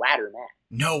a ladder match.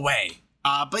 No way.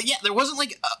 But yeah, there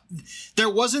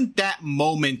wasn't that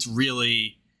moment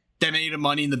really that made a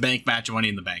Money in the Bank match a Money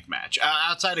in the Bank match.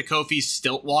 Outside of Kofi's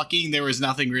stilt walking, there was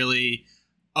nothing really.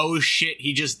 Oh shit,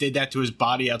 he just did that to his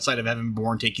body outside of Evan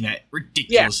Bourne taking that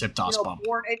ridiculous hip toss bump.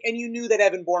 Bourne, and you knew that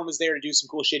Evan Bourne was there to do some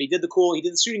cool shit. He did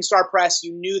the shooting star press.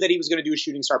 You knew that he was going to do a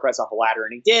shooting star press off a ladder,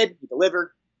 and he did. He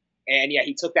delivered. And yeah,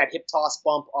 he took that hip toss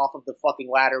bump off of the fucking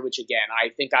ladder, which again, I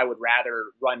think I would rather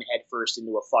run headfirst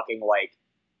into a fucking like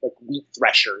wheat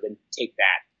thresher than take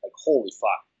that. Like, holy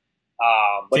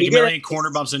fuck. But take a million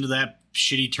corner bumps into that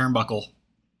shitty turnbuckle.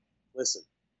 Listen.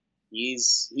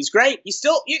 He's great. He's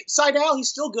still Seidel. He's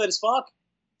still good as fuck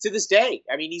to this day.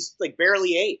 I mean, he's like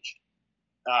barely aged.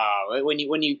 When you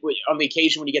on the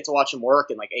occasion when you get to watch him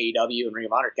work in like AEW and Ring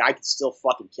of Honor, guy can still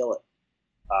fucking kill it.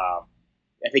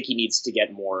 I think he needs to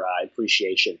get more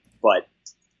appreciation. But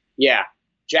yeah,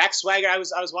 Jack Swagger. I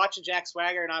was watching Jack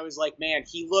Swagger and I was like, man,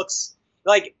 he looks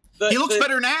like he looks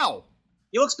better now.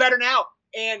 He looks better now,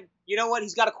 and you know what?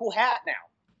 He's got a cool hat now.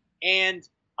 And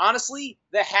honestly,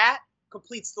 the hat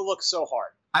completes the look so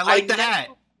hard. I like the hat.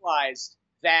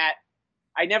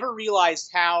 I never realized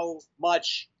how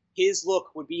much his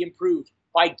look would be improved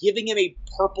by giving him a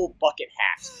purple bucket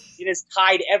hat. It has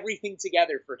tied everything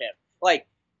together for him. Like,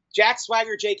 Jack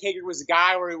Swagger, Jake Hager was a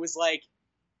guy where it was like,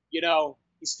 you know,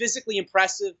 he's physically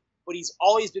impressive, but he's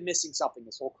always been missing something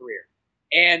his whole career.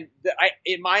 And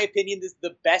in my opinion,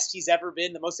 the best he's ever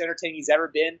been, the most entertaining he's ever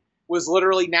been, was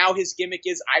literally now his gimmick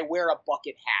is I wear a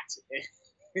bucket hat.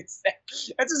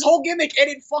 That's his whole gimmick, and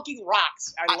it fucking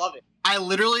rocks. I love it. I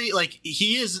literally, like,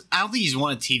 I don't think he's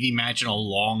won a TV match in a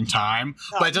long time,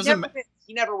 but it doesn't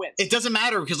he never wins. It doesn't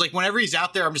matter because, like, whenever he's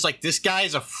out there, I'm just like, this guy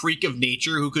is a freak of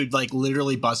nature who could, like,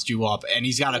 literally bust you up, and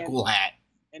he's got a cool hat.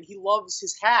 And he loves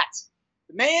his hat.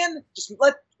 The man, just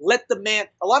let the man.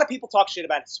 A lot of people talk shit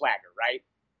about his swagger, right?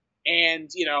 And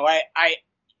you know,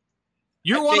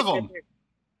 you're one of them.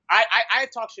 I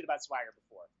have talked shit about Swagger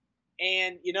before,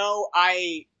 and you know,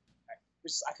 I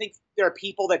think there are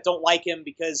people that don't like him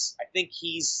because I think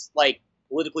he's like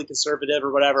politically conservative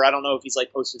or whatever. I don't know if he's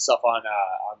like posted stuff on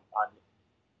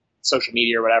social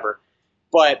media or whatever,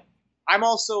 but I'm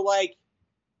also like,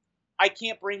 I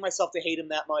can't bring myself to hate him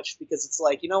that much because it's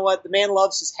like, you know what, the man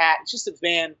loves his hat. It's just a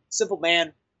man, simple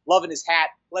man loving his hat.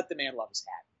 Let the man love his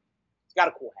hat. He's got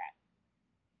a cool hat.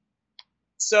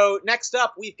 So next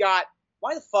up, we've got,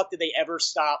 why the fuck did they ever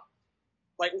stop?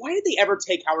 Like, why did they ever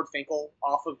take Howard Finkel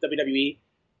off of WWE?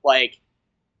 Like,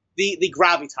 the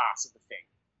gravitas of the Fink.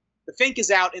 The Fink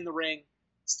is out in the ring.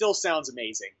 Still sounds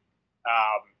amazing.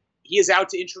 He is out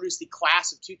to introduce the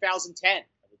class of 2010 of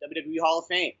the WWE Hall of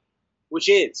Fame, which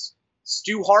is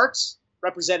Stu Hart,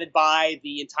 represented by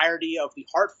the entirety of the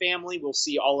Hart family. We'll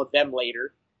see all of them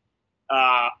later.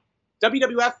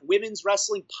 WWF Women's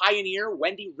Wrestling Pioneer,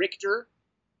 Wendy Richter.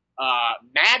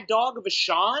 Mad Dog of a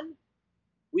Sean.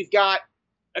 We've got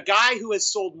a guy who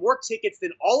has sold more tickets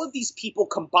than all of these people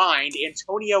combined,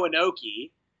 Antonio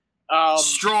Inoki.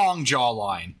 Strong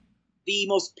jawline. The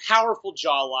most powerful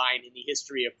jawline in the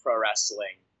history of pro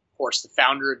wrestling. Of course, the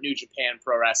founder of New Japan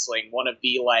Pro Wrestling, one of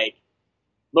the, like,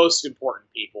 most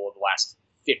important people of the last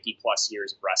 50 plus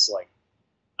years of wrestling.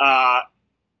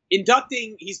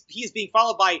 Inducting, he is being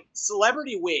followed by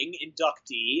Celebrity Wing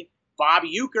inductee Bob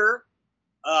Uecker.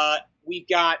 We've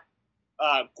got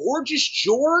Gorgeous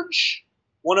George,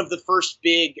 one of the first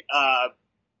big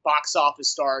box office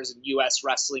stars in U.S.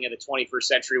 wrestling of the 21st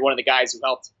century. One of the guys who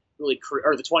helped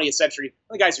or the 20th century.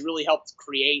 One of the guys who really helped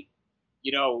create,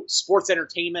 sports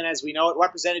entertainment as we know it.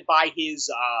 Represented by his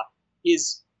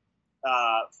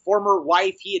former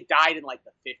wife. He had died in like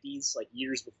the 50s, like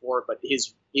years before, but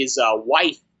his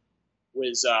wife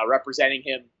was representing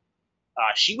him.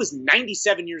 She was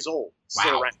 97 years old.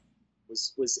 Wow.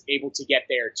 Was able to get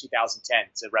there in 2010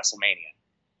 to WrestleMania.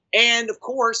 And of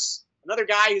course, another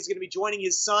guy who's going to be joining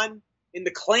his son in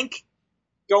the clink,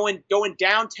 going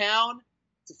downtown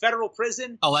to federal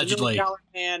prison. Allegedly. The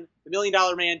 $1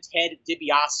 Million Man, Ted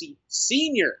DiBiase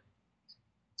Sr.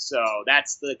 So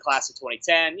that's the class of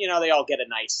 2010. They all get a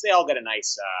nice round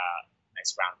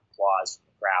of applause from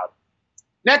the crowd.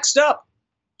 Next up,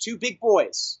 two big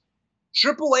boys,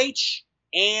 Triple H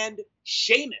and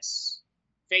Sheamus,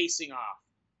 facing off.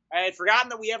 I had forgotten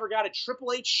that we ever got a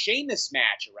Triple H Sheamus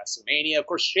match at WrestleMania. Of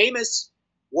course, Sheamus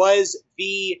was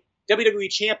the WWE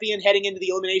champion heading into the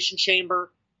Elimination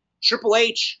Chamber. Triple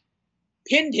H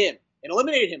pinned him and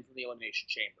eliminated him from the Elimination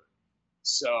Chamber.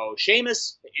 So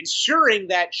Sheamus, ensuring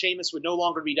that Sheamus would no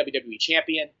longer be WWE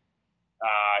champion.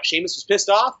 Sheamus was pissed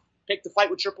off, picked a fight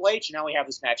with Triple H, and now we have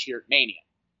this match here at Mania.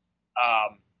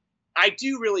 I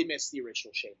do really miss the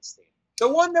original Sheamus theme. The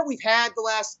one that we've had the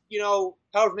last,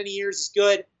 however many years is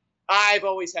good. I've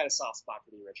always had a soft spot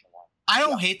for the original one. I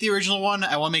don't hate the original one.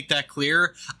 I want to make that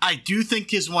clear. I do think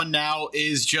his one now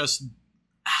is just,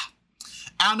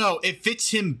 I don't know, it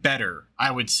fits him better,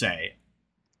 I would say.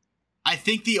 I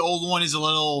think the old one is a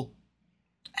little,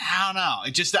 I don't know.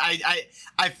 It just,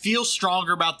 I feel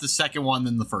stronger about the second one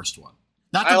than the first one.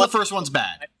 Not that the first one's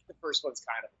bad. I think the first one's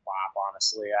kind of a bop,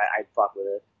 honestly. I'd fuck with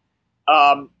it.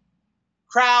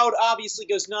 Crowd obviously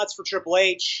goes nuts for Triple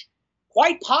H.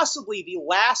 Quite possibly the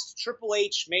last Triple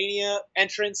H Mania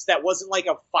entrance that wasn't like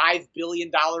a $5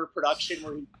 billion production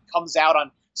where he comes out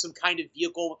on some kind of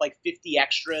vehicle with like 50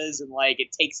 extras and like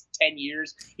it takes 10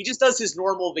 years. He just does his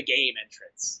normal The Game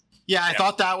entrance. Yeah, I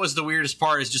thought that was the weirdest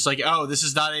part. Is just like, oh, this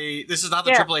is not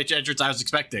the Triple H entrance I was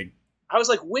expecting. I was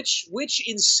like, which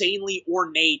insanely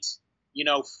ornate,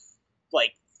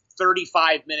 like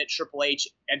 35-minute Triple H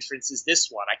entrance is this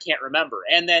one? I can't remember.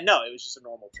 And then no, it was just a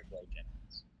normal Triple H entrance.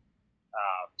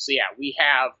 So yeah, we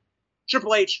have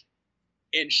Triple H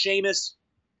and Sheamus.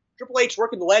 Triple H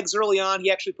working the legs early on. He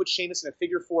actually put Sheamus in a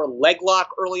figure 4 leg lock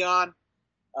early on.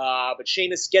 But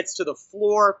Sheamus gets to the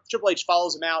floor. Triple H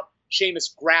follows him out.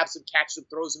 Sheamus grabs him, catches him,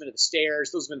 throws him into the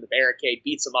stairs, throws him into the barricade,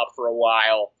 beats him up for a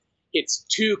while. Hits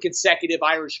 2 consecutive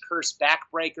Irish Curse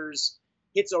backbreakers.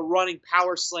 Hits a running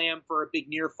power slam for a big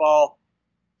near fall.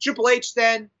 Triple H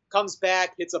then comes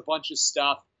back, hits a bunch of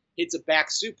stuff. Hits a back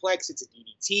suplex, hits a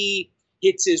DDT,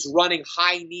 hits his running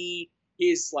high knee,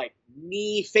 his like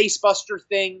knee facebuster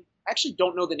thing. I actually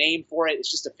don't know the name for it. It's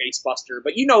just a facebuster,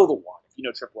 but you know the one if you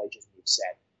know Triple H's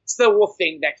moveset. It's the whole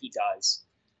thing that he does.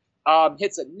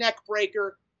 Hits a neck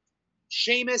breaker.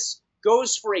 Sheamus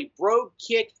goes for a brogue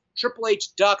kick. Triple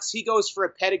H ducks. He goes for a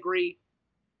pedigree.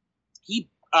 He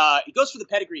goes for the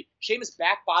pedigree. Sheamus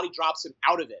back body drops him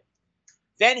out of it.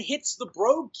 Then hits the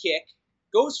brogue kick.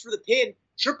 Goes for the pin.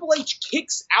 Triple H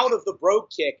kicks out of the brogue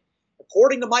kick.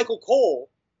 According to Michael Cole,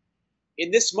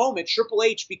 in this moment, Triple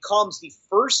H becomes the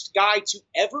first guy to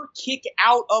ever kick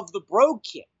out of the brogue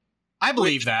kick. I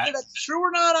believe that. Whether that's true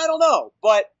or not, I don't know.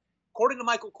 But according to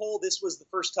Michael Cole, this was the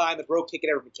first time the brogue kick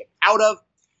had ever been kicked out of.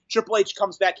 Triple H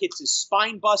comes back, hits his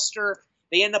spine buster.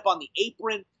 They end up on the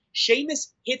apron.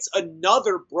 Sheamus hits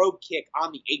another brogue kick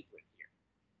on the apron here.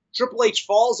 Triple H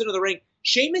falls into the ring.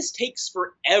 Sheamus takes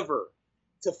forever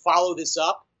to follow this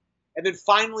up. And then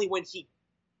finally, when he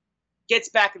gets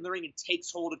back in the ring and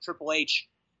takes hold of Triple H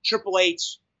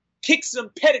kicks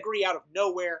him pedigree out of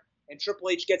nowhere, and Triple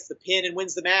H gets the pin and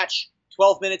wins the match.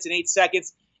 12 minutes and 8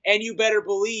 seconds. And you better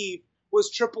believe, was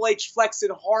Triple H flexing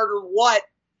hard or what?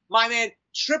 My man,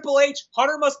 Triple H,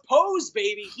 Hunter must pose,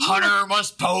 baby. Hunter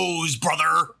must pose,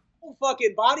 brother. Whole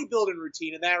fucking bodybuilding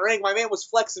routine in that ring. My man was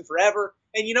flexing forever.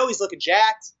 And he's looking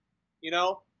jacked.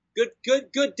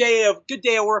 Good day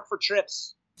of work for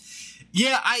Trips.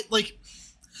 Yeah,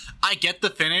 I get the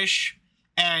finish,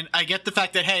 and I get the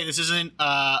fact that, hey, this isn't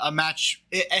a match.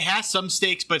 It has some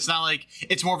stakes, but it's not like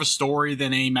it's more of a story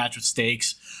than any match with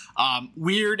stakes.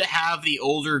 Weird to have the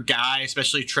older guy,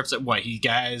 especially Trips at when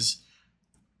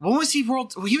was he he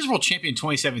was world champion in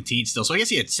 2017 still, so I guess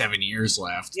he had 7 years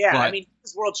left. Yeah, but he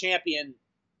was world champion,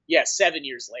 Yeah, 7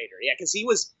 years later. Yeah, because he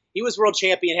was world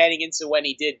champion heading into when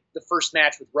he did the first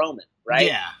match with Roman, right?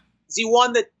 Yeah. Because he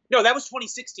won the no, that was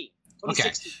 2016.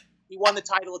 Okay. He won the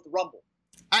title at the Rumble.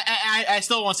 I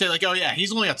still want to say, like, oh yeah,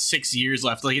 he's only got 6 years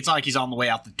left. Like, it's not like he's on the way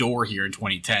out the door here in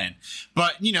 2010.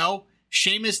 But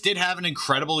Sheamus did have an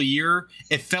incredible year.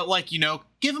 It felt like,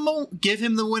 give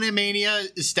him the win at Mania,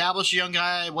 establish a young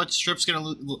guy. What Strip's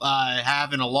going to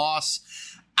have in a loss?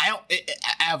 Out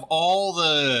of all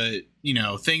the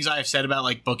things I've said about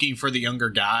like booking for the younger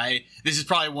guy, this is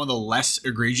probably one of the less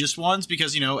egregious ones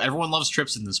because everyone loves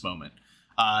Trips in this moment.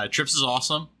 Trips is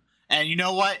awesome, and you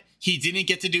know what? He didn't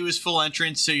get to do his full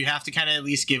entrance, so you have to kind of at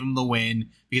least give him the win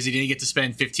because he didn't get to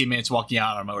spend 15 minutes walking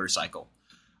out on a motorcycle.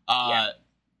 But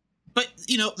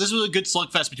this was a good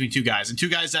slugfest between two guys, and two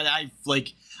guys that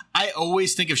I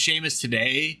always think of Sheamus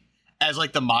today as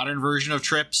like the modern version of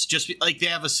Trips, just like they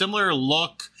have a similar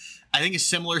look. I think a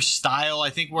similar style. I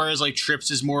think whereas like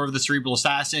Trips is more of the cerebral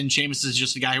assassin, Sheamus is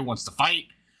just a guy who wants to fight.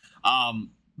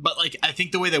 But like I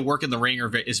think the way they work in the ring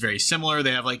is very similar.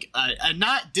 They have like a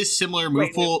not dissimilar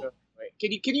move pool.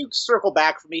 Wait. Can you circle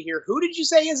back for me here? Who did you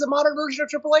say is a modern version of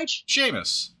Triple H?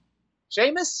 Sheamus.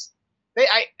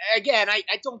 I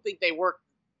don't think they work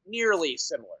nearly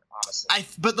similar, honestly.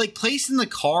 But like placed in the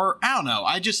car, I don't know.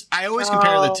 I always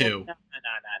compare the two.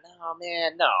 No,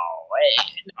 man, no.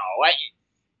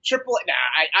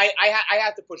 I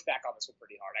have to push back on this one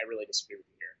pretty hard. I really disagree with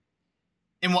you here.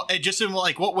 And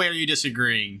what way are you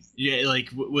disagreeing? Yeah, like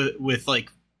with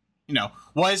like,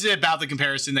 what is it about the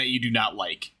comparison that you do not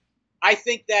like? I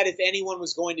think that if anyone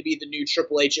was going to be the new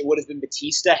Triple H, it would have been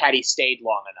Batista had he stayed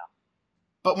long enough.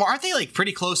 But aren't they like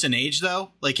pretty close in age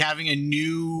though? Like having a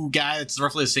new guy that's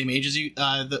roughly the same age as you,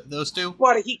 those two.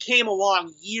 But he came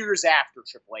along years after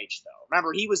Triple H, though.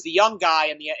 Remember, he was the young guy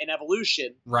in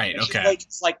Evolution. Right. Okay. Triple H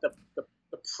is like the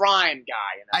prime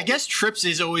guy. I guess Trips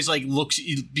is always like looks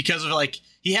because of like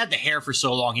he had the hair for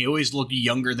so long. He always looked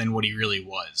younger than what he really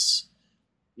was.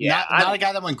 Yeah, not a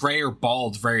guy that went gray or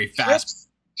bald very fast.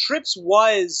 Trips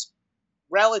was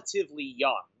relatively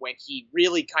young when he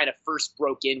really kind of first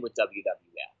broke in with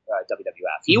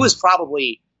WWF. He was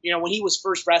probably, when he was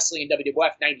first wrestling in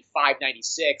WWF 95,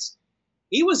 96,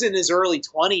 he was in his early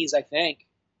 20s, I think.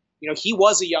 He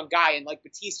was a young guy, and like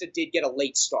Batista did get a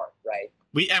late start, right?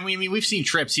 We've seen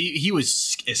Trips. He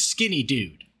was a skinny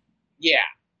dude. Yeah.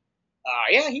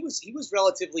 He was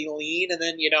relatively lean, and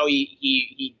then,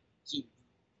 he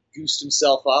goosed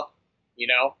himself up,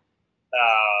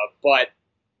 but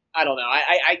I don't know.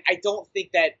 I don't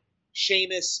think that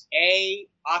Sheamus,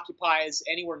 occupies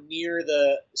anywhere near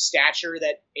the stature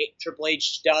that Triple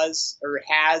H does or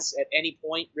has at any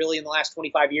point really in the last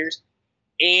 25 years.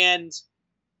 And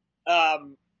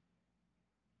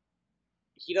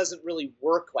he doesn't really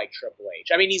work like Triple H.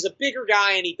 I mean, he's a bigger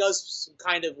guy and he does some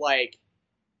kind of like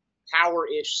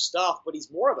power-ish stuff, but he's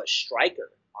more of a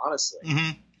striker, honestly.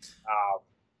 Mm-hmm.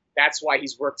 That's why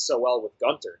he's worked so well with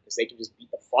Gunther, because they can just beat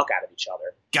the fuck out of each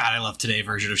other. God, I love today's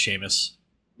version of Sheamus.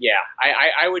 Yeah,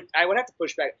 I would have to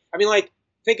push back. I mean, like,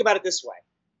 think about it this way.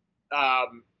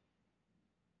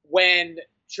 When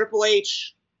Triple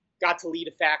H got to lead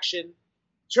a faction,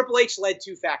 Triple H led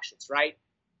two factions, right?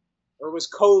 Or was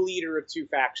co-leader of two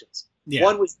factions. Yeah.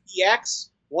 One was DX,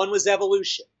 one was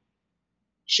Evolution.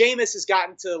 Sheamus has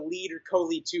gotten to lead or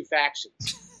co-lead two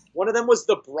factions. One of them was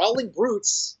the Brawling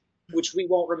Brutes, which we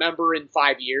won't remember in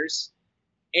 5 years.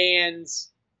 And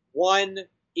one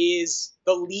is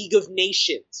the League of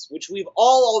Nations, which we've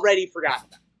all already forgotten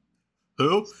about.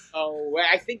 Who? Oh,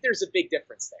 I think there's a big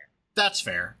difference there. That's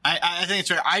fair. I think it's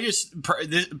fair. I just,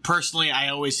 personally, I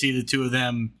always see the two of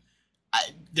them.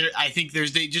 I think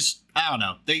I don't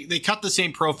know. They cut the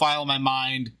same profile in my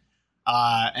mind.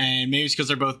 And maybe it's because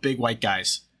they're both big white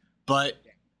guys. But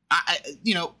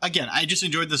again, I just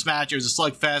enjoyed this match. It was a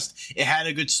slugfest. It had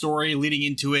a good story leading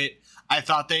into it. I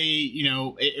thought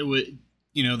it would,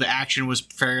 the action was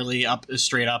fairly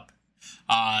straight up.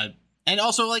 And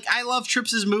also, like, I love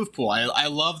Trips' move pool. I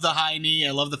love the high knee.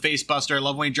 I love the face buster. I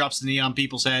love when he drops the knee on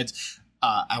people's heads.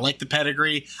 I like the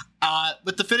pedigree.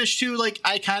 But the finish, too, like,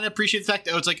 I kind of appreciate the fact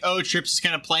that it's like, Trips is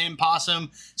kind of playing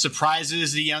possum,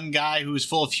 surprises the young guy who's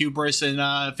full of hubris,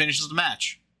 and finishes the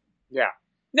match. Yeah.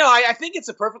 No, I think it's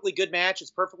a perfectly good match. It's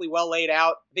perfectly well laid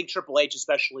out. I think Triple H,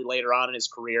 especially later on in his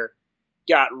career,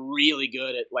 got really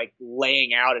good at like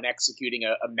laying out and executing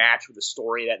a match with a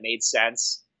story that made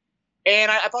sense.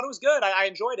 And I thought it was good. I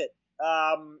enjoyed it.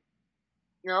 I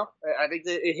think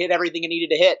that it hit everything it needed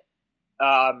to hit.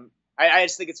 I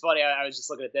just think it's funny. I was just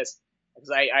looking at this because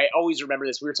I always remember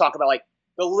this. We were talking about like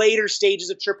the later stages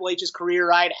of Triple H's career,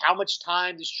 right? How much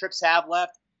time does Trips have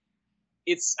left?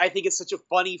 I think it's such a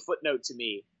funny footnote to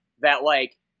me that,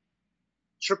 like,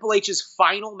 Triple H's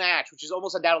final match, which is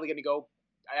almost undoubtedly going to go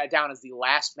down as the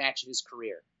last match of his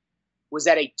career, was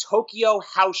at a Tokyo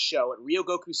house show at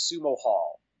Ryogoku Sumo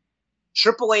Hall.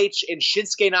 Triple H and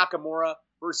Shinsuke Nakamura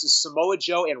versus Samoa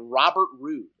Joe and Robert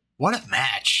Roode. What a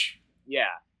match. Yeah.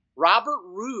 Robert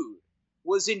Roode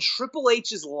was in Triple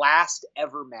H's last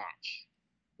ever match,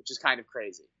 which is kind of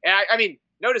crazy. And I mean,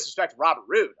 no disrespect to Robert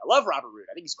Roode. I love Robert Roode.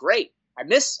 I think he's great. I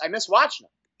miss watching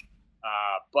him.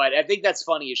 But I think that's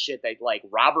funny as shit that, like,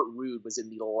 Robert Roode was in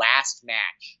the last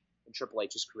match in Triple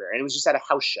H's career, and it was just at a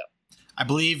house show. I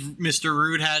believe Mr.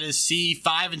 Roode had his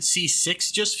C5 and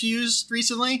C6 just fused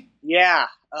recently. Yeah,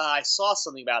 I saw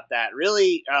something about that.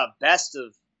 Really, best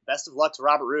of luck to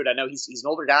Robert Roode. I know he's an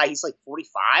older guy. He's like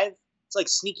 45. It's like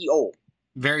sneaky old.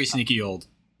 Very sneaky old.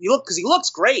 He looks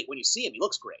great when you see him. He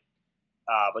looks great.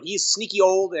 But he's sneaky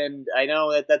old, and I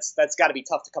know that's got to be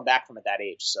tough to come back from at that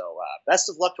age. So best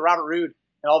of luck to Robert Roode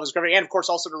and all of his recovery, and of course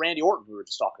also to Randy Orton, who we were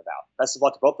just talking about. Best of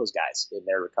luck to both those guys in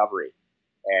their recovery,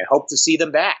 and hope to see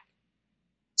them back.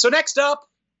 So next up,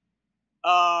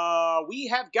 we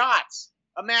have got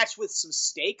a match with some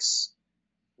stakes.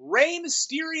 Rey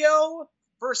Mysterio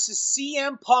versus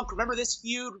CM Punk. Remember this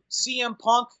feud? CM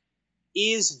Punk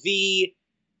is the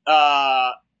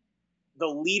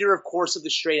leader, of course, of the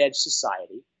Straight Edge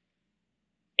Society.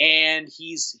 And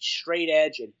he's straight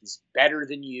edge, and he's better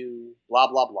than you, blah,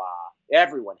 blah, blah.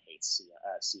 Everyone hates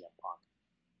CM Punk.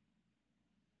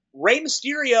 Rey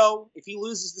Mysterio, if he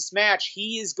loses this match,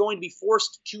 he is going to be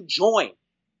forced to join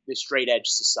the Straight Edge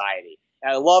Society.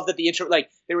 And I love that the intro,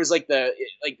 like, there was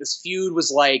this feud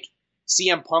was like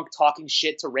CM Punk talking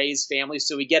shit to Rey's family,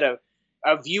 so we get a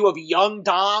view of young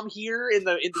Dom here in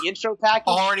the intro package.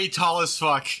 Already tall as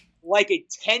fuck. Like a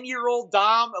 10-year-old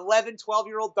Dom, 11,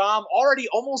 12-year-old Dom, already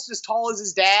almost as tall as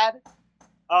his dad.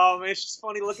 It's just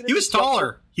funny looking at him. He was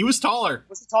taller. He was taller.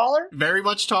 Was he taller? Very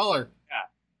much taller.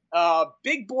 Yeah.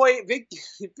 Big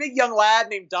young lad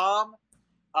named Dom.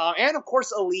 And of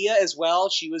course Aaliyah as well.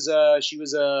 She was a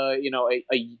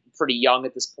pretty young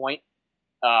at this point.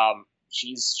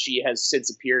 She has since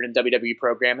appeared in WWE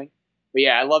programming. But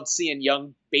yeah, I loved seeing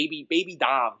young baby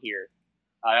Dom here.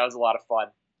 That was a lot of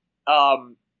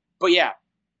fun. But yeah,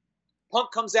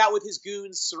 Punk comes out with his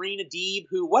goons, Serena Deeb,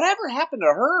 who, whatever happened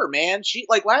to her, man? She,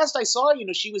 like, last I saw,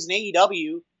 she was in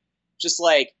AEW, just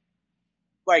like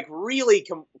really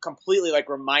completely, like,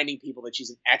 reminding people that she's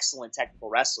an excellent technical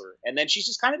wrestler. And then she's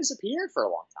just kind of disappeared for a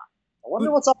long time. I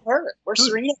wonder what's up with her. Where's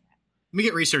Serena? Let me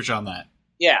get research on that.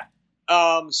 Yeah.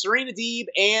 Serena Deeb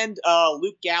and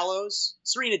Luke Gallows.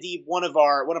 Serena Deeb, one of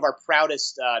our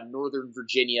proudest Northern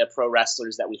Virginia pro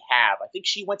wrestlers that we have. I think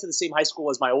she went to the same high school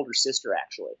as my older sister,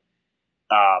 actually.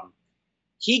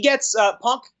 He gets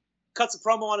Punk cuts a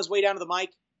promo on his way down to the mic,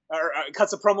 or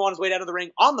cuts a promo on his way down to the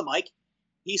ring on the mic.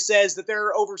 He says that there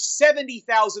are over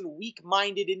 70,000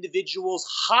 weak-minded individuals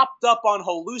hopped up on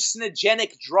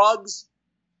hallucinogenic drugs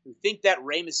who think that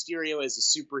Rey Mysterio is a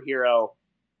superhero.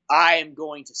 I am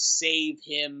going to save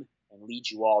him and lead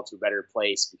you all to a better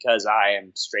place because I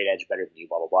am straight edge better than you,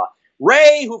 blah, blah, blah.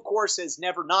 Rey, who of course has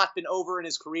never not been over in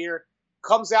his career,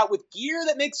 comes out with gear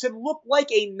that makes him look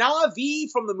like a Na'vi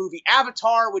from the movie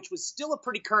Avatar, which was still a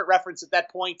pretty current reference at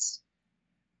that point.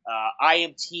 I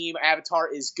am team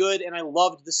Avatar is good, and I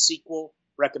loved the sequel.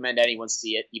 Recommend anyone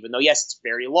see it, even though, yes, it's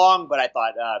very long, but I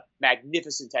thought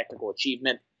magnificent technical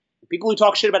achievement. The people who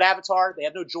talk shit about Avatar, they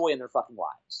have no joy in their fucking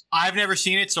lives. I've never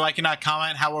seen it, so I cannot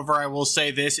comment. However, I will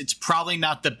say this. It's probably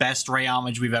not the best Rey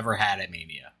homage we've ever had at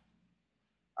Mania.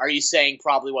 Are you saying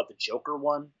probably what, the Joker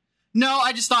one? No,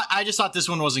 I just thought this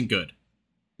one wasn't good.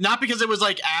 Not because it was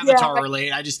like Avatar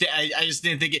related. I just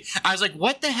didn't think it. I was like,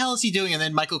 what the hell is he doing? And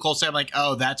then Michael Cole said, I'm like,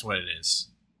 oh, that's what it is.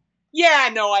 Yeah,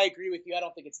 no, I agree with you. I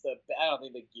don't think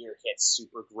the gear hits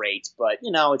super great, but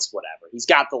it's whatever. He's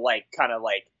got the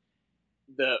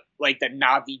the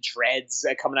Na'vi dreads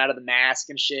coming out of the mask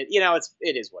and shit.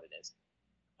 It is what it is.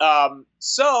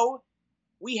 So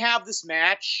we have this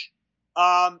match.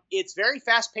 It's very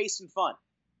fast paced and fun.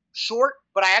 Short,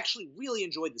 but I actually really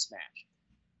enjoyed this match.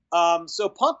 So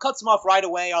Punk cuts him off right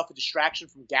away off a distraction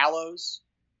from Gallows.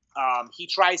 He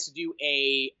tries to do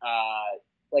a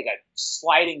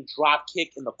sliding drop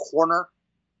kick in the corner,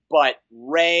 but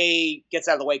Rey gets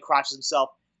out of the way, crotches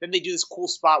himself. Then they do this cool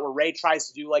spot where Rey tries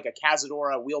to do like a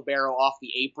Cazadora wheelbarrow off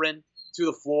the apron to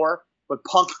the floor, but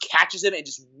Punk catches him and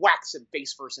just whacks him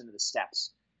face first into the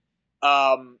steps.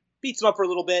 Beats him up for a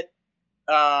little bit.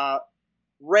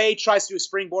 Rey tries to do a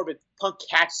springboard, but Punk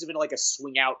catches him into like a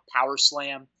swing out power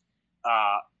slam.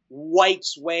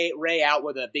 Wipes Rey out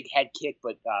with a big head kick,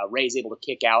 but Rey's able to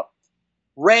kick out.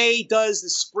 Rey does the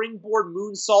springboard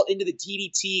moonsault into the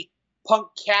DDT, Punk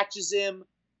catches him,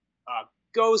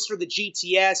 goes for the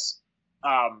GTS.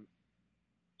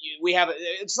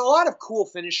 It's a lot of cool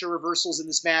finisher reversals in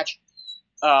this match.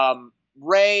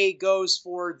 Ray goes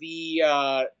for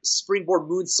the springboard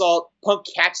moonsault. Punk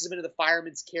catches him into the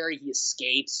fireman's carry. He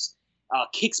escapes,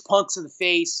 kicks Punk's in the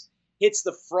face, hits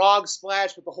the frog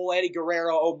splash with the whole Eddie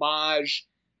Guerrero homage,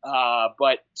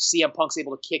 but CM Punk's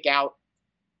able to kick out.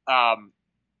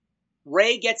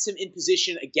 Ray gets him in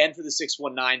position again for the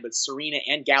 619, but Serena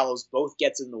and Gallows both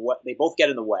get in the way. They both get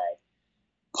in the way.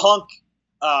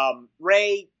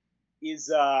 Ray is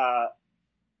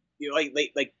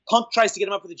Punk tries to get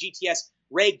him up for the GTS.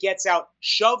 Ray gets out,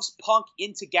 shoves Punk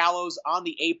into Gallows on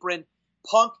the apron.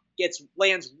 Punk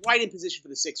lands right in position for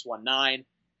the 619.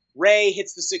 Ray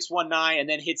hits the 619 and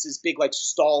then hits his big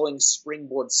stalling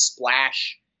springboard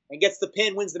splash and gets the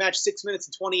pin, wins the match 6 minutes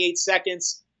and 28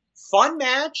 seconds. Fun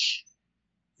match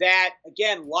that,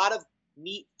 again, a lot of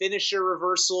neat finisher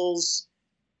reversals.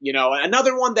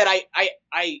 Another one that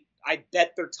I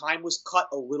bet their time was cut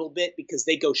a little bit because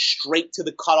they go straight to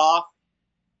the cutoff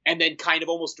and then kind of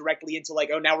almost directly into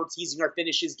now we're teasing our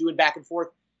finishes, doing back and forth.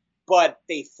 But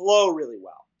they flow really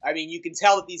well. I mean, you can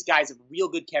tell that these guys have real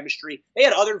good chemistry. They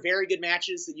had other very good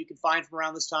matches that you can find from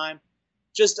around this time.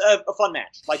 Just a fun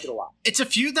match. Liked it a lot. It's a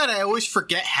feud that I always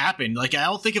forget happened. I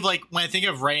don't think of when I think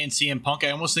of Ray and CM Punk, I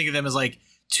almost think of them as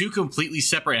two completely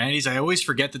separate entities. I always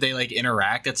forget that they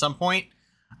interact at some point.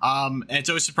 And it's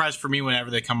always a surprise for me whenever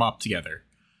they come up together.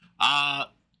 Back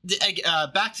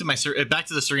to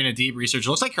the Serena Deeb research. It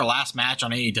looks like her last match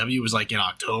on AEW was in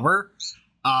October.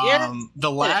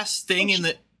 The last thing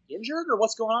injured or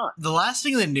what's going on? The last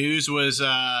thing in the news was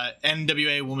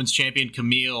NWA Women's Champion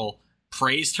Camille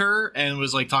praised her and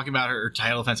was talking about her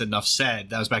title defense. Enough said.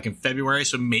 That was back in February,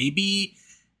 so maybe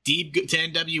Deeb to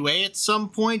NWA at some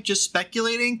point. Just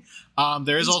speculating.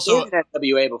 There's also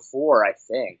NWA before, I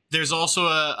think. There's also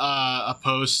a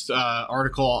post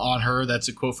article on her that's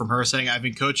a quote from her saying, "I've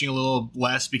been coaching a little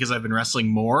less because I've been wrestling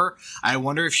more. I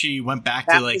wonder if she went back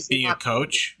to being a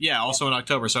coach." Yeah, also in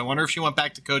October. So I wonder if she went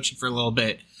back to coaching for a little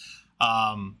bit.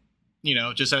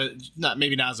 Just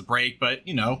maybe not as a break, but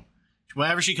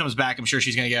whenever she comes back, I'm sure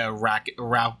she's gonna get a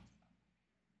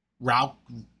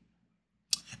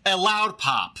loud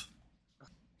pop.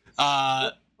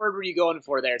 What word were you going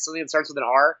for there? Something that starts with an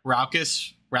R?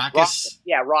 Raucous.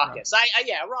 Yeah, raucous. A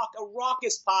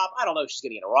raucous pop. I don't know if she's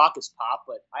gonna get a raucous pop,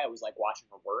 but I always like watching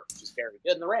her work. She's very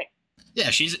good in the ring. Yeah,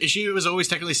 she was always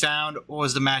technically sound. What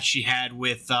was the match she had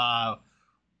with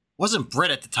wasn't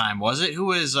Britt at the time, was it? Who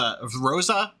was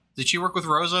Rosa? Did she work with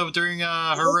Rosa during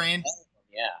her reign?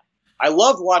 Yeah. I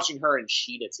loved watching her and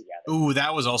Sheeta together. Ooh,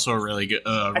 that was also a really good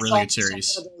good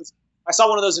series. I saw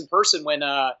one of those in person when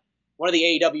one of the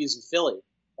AEWs in Philly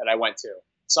that I went to.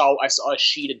 So I saw a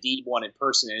Sheeta Deeb one in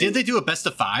person. Did they do a best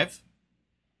of 5?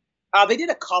 They did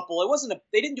a couple.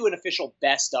 They didn't do an official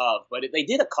best of, but they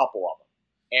did a couple of them,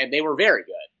 and they were very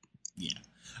good. Yeah.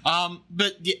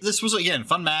 But this was again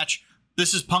fun match.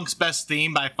 This is Punk's best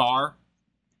theme by far.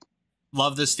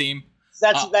 Love this theme.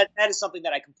 That is something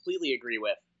that I completely agree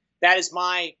with. That is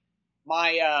my.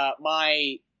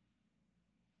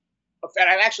 And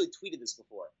I've actually tweeted this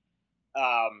before,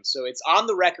 so it's on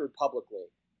the record publicly.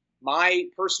 My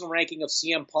personal ranking of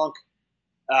CM Punk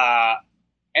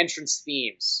entrance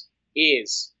themes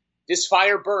is "This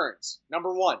Fire Burns,"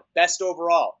 number 1, best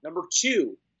overall. Number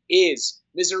 2 is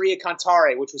 "Miseria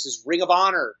Cantare," which was his Ring of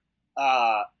Honor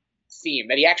theme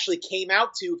that he actually came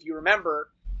out to, if you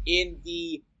remember, in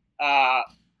the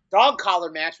dog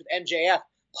collar match with MJF.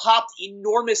 Popped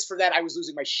enormous for that. I was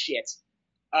losing my shit.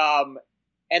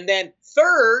 And then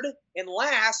third and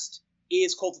last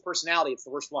is Cult of Personality. It's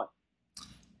the worst one.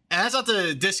 And that's not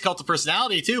the disc Cult of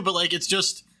Personality too, but it's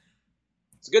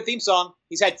a good theme song.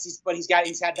 He's had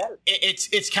better.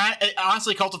 It's kind of,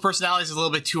 honestly, Cult of Personality is a little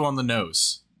bit too on the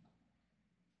nose.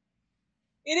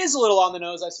 It is a little on the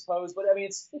nose, I suppose, but I mean,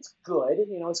 it's good.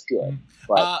 It's good.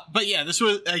 But yeah, this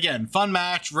was again fun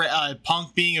match.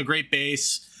 Punk being a great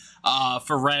base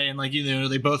for Ray, and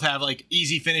they both have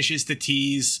easy finishes to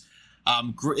tease.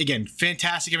 Again,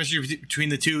 fantastic chemistry between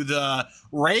the two. The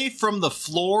Ray from the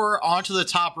floor onto the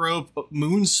top rope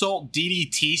moonsault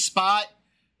DDT spot,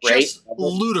 just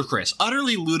ludicrous,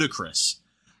 utterly ludicrous.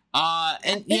 I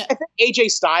think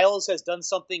AJ Styles has done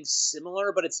something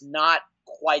similar, but it's not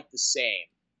quite the same.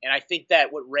 And I think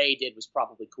that what Ray did was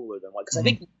probably cooler than what, because I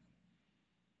think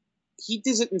he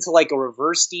does it into a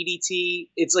reverse DDT.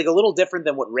 It's a little different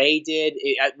than what Ray did.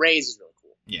 Ray's is really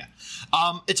cool. Yeah.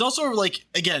 It's also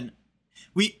again,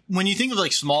 when you think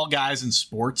of small guys in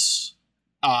sports,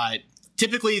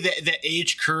 typically the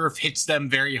age curve hits them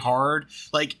very hard.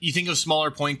 Like, you think of smaller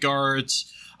point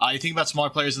guards, you think about smaller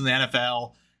players in the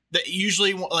NFL. That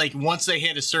usually, like, once they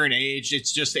hit a certain age,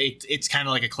 it's kind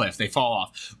of like a cliff. They fall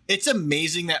off. It's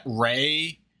amazing that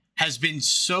Ray has been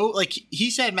so, like,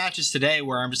 he's had matches today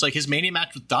where I'm just like, his Mania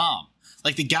match with Dom.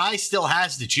 Like, the guy still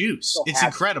has the juice. It's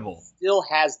incredible. Still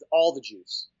has all the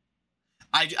juice.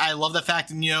 I love the fact,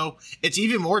 and, it's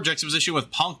even more juxtaposition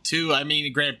with Punk, too. I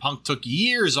mean, granted, Punk took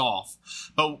years off,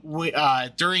 but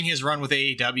during his run with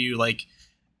AEW, like,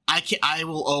 I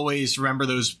will always remember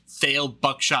those failed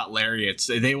buckshot lariats.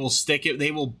 They will stick it.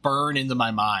 They will burn into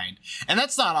my mind. And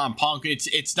that's not on Punk.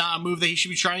 It's not a move that he should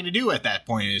be trying to do at that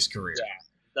point in his career. Yeah,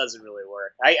 it doesn't really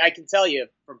work. I can tell you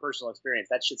from personal experience,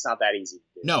 that shit's not that easy to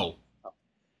do. No.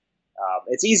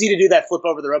 It's easy to do that flip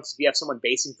over the ropes if you have someone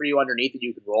basing for you underneath that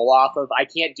you can roll off of. I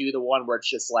can't do the one where it's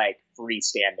just like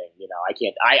freestanding. I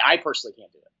can't. I personally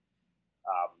can't do it.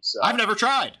 So I've never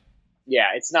tried.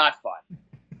 Yeah, it's not fun.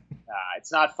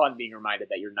 It's not fun being reminded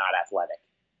that you're not athletic.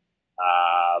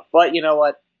 But you know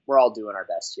what? We're all doing our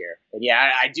best here. And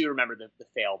yeah, I do remember the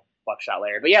failed buckshot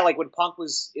layer. But yeah, like when Punk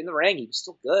was in the ring, he was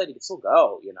still good. He could still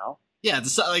go, Yeah, the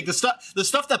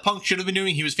stuff that Punk should have been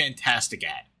doing, he was fantastic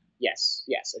at. Yes,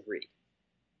 agreed.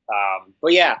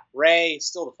 But yeah, Ray,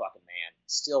 still the fucking man.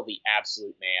 Still the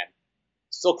absolute man.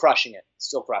 Still crushing it.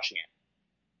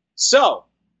 So,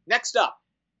 next up,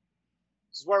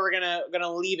 this is where we're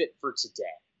gonna leave it for today.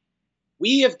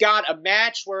 We have got a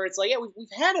match where it's like, yeah, we've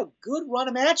had a good run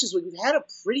of matches. We've had a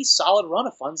pretty solid run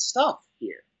of fun stuff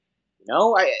here.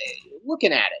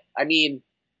 Looking at it, I mean,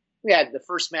 we had the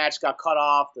first match got cut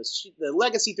off. The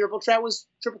Legacy triple threat was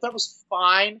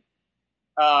fine.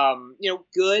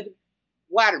 Good.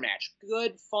 Ladder match,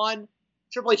 good, fun.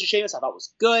 Triple H and Sheamus, I thought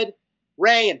was good.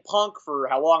 Ray and Punk, for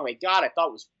how long they got, I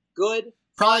thought was good.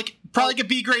 Probably could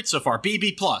be great so far.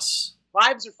 B plus.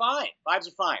 Vibes are fine.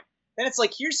 Then it's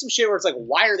like, here's some shit where it's like,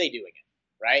 why are they doing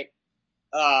it, right?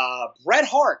 Bret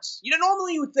Hart.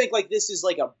 Normally you would think like this is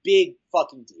like a big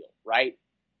fucking deal, right?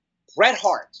 Bret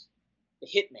Hart, the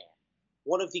Hitman,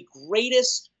 one of the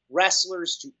greatest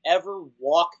wrestlers to ever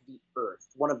walk the earth,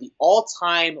 one of the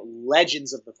all-time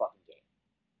legends of the fucking game.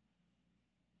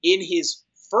 In his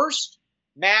first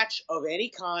match of any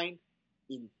kind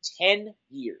in 10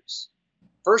 years,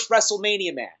 first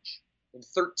WrestleMania match in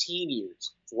 13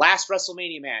 years, his last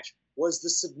WrestleMania match was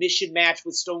the submission match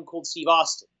with Stone Cold Steve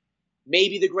Austin.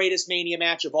 Maybe the greatest Mania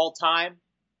match of all time.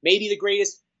 Maybe the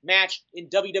greatest match in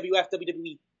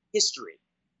WWE history.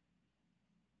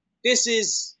 This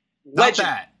is legend. Not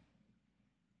bad.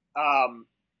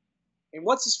 And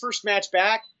what's his first match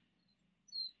back?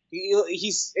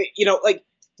 He's,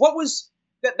 what was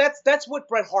that's what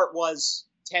Bret Hart was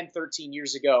 10, 13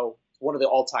 years ago, one of the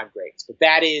all-time greats. But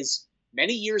that is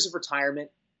many years of retirement,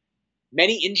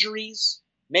 many injuries,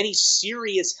 many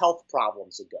serious health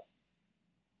problems ago.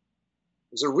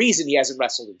 There's a reason he hasn't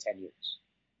wrestled in 10 years.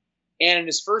 And in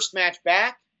his first match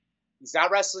back, he's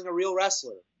not wrestling a real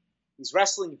wrestler. He's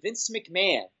wrestling Vince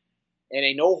McMahon in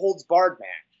a no-holds-barred match,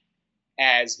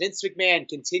 as Vince McMahon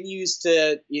continues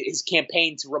his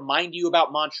campaign to remind you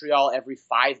about Montreal every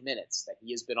 5 minutes that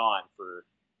he has been on for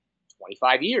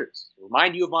 25 years. To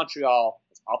remind you of Montreal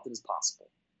as often as possible.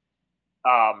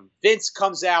 Vince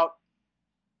comes out.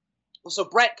 So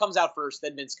Bret comes out first,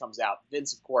 then Vince comes out.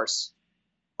 Vince, of course,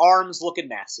 arms looking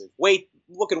massive.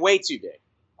 Looking way too big,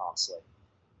 honestly.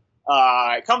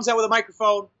 Comes out with a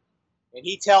microphone, and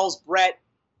he tells Bret,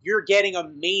 "You're getting a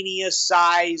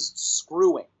Mania-sized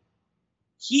screwing."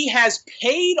 He has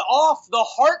paid off the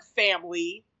Hart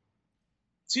family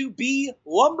to be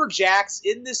lumberjacks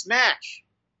in this match.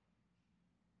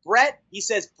 He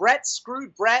says Bret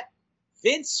screwed Bret,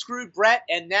 Vince screwed Bret,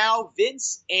 and now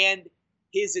Vince and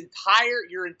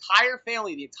your entire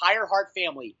family, the entire Hart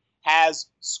family, has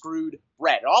screwed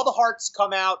Bret. All the Harts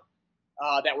come out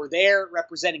that were there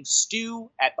representing Stu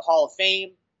at the Hall of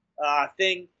Fame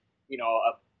thing.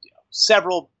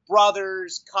 Several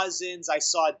brothers, cousins. I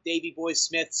saw Davey Boy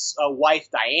Smith's wife,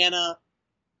 Diana,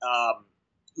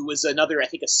 who was another, I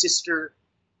think, a sister.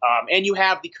 And you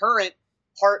have the current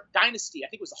Hart Dynasty. I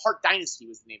think it was the Hart Dynasty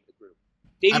was the name of the group.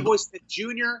 Davey Boy Smith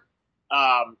Jr.,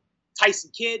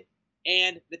 Tyson Kidd,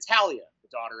 and Natalia, the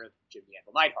daughter of Jim the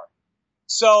Anvil Neidhart.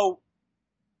 So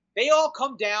they all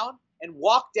come down and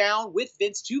walk down with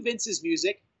Vince to Vince's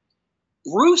music.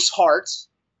 Bruce Hart,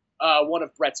 one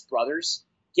of Bret's brothers,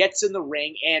 gets in the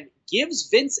ring and gives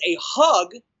Vince a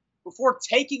hug before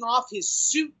taking off his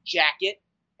suit jacket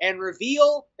and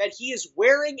reveal that he is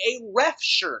wearing a ref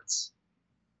shirt.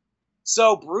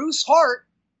 So Bruce Hart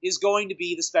is going to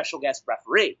be the special guest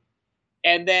referee.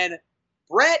 And then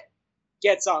Bret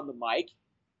gets on the mic,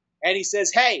 and he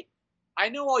says, hey, I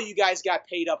know all you guys got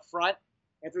paid up front.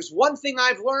 If there's one thing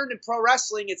I've learned in pro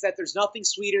wrestling, it's that there's nothing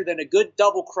sweeter than a good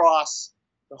double cross.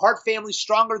 The Hart family's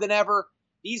stronger than ever.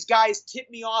 These guys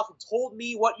tipped me off and told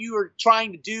me what you were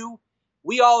trying to do.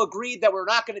 We all agreed that we're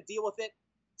not going to deal with it.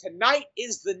 Tonight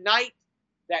is the night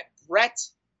that Brett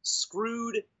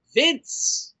screwed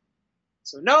Vince.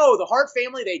 So no, the Hart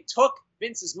family, they took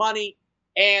Vince's money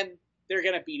and they're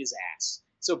going to beat his ass.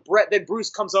 So then Bruce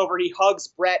comes over, he hugs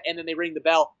Brett, and then they ring the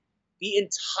bell. The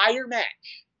entire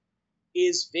match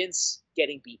is Vince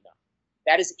getting beaten up.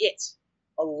 That is it.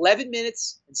 11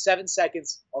 minutes and 7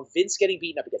 seconds of Vince getting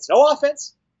beaten up. He gets no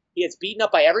offense. He gets beaten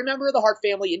up by every member of the Hart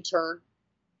family in turn.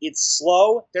 It's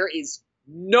slow. There is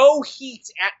no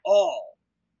heat at all.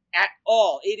 At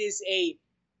all. It is a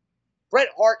Bret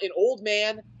Hart, an old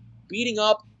man, beating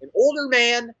up an older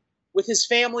man with his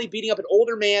family, beating up an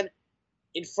older man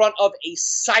in front of a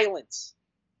silent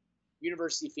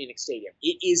University of Phoenix Stadium.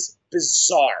 It is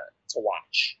bizarre to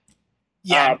watch.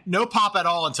 Yeah, no pop at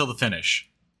all until the finish.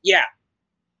 Yeah.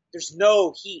 There's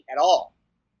no heat at all.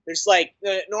 There's like,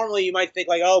 normally you might think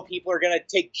like, oh, people are going to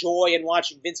take joy in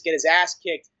watching Vince get his ass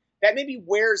kicked. That maybe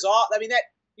wears off. I mean, that,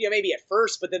 maybe at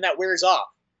first, but then that wears off.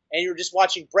 And you're just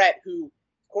watching Bret, who,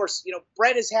 of course,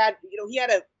 Bret has had, he had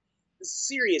a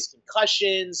serious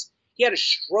concussions. He had a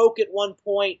stroke at one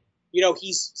point.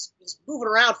 He's moving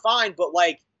around fine, but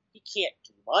like, he can't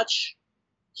do much.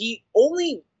 He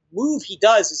only move he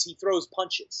does is he throws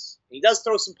punches. And he does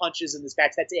throw some punches in this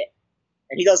match. That's it.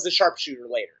 And he does the sharpshooter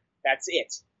later. That's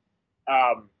it.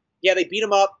 They beat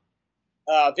him up.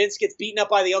 Vince gets beaten up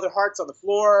by the other Harts on the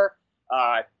floor.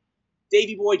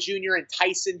 Davey Boy Jr. and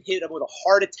Tyson hit him with a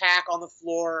heart attack on the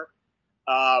floor.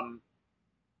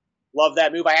 Love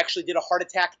that move. I actually did a heart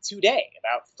attack today,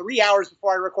 about 3 hours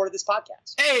before I recorded this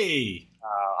podcast. Hey!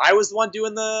 I was the one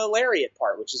doing the lariat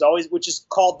part, which is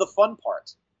called the fun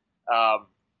part.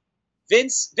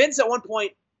 Vince at one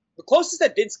point, the closest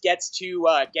that Vince gets to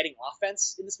getting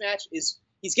offense in this match is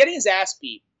he's getting his ass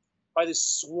beat by this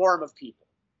swarm of people.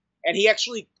 And he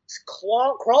actually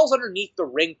crawls underneath the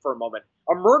ring for a moment,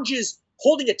 emerges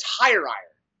holding a tire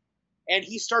iron, and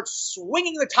he starts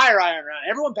swinging the tire iron around.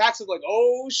 Everyone backs up like,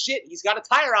 oh shit, he's got a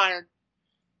tire iron.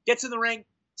 Gets in the ring,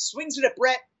 swings it at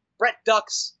Bret. Bret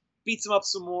ducks, beats him up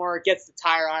some more, gets the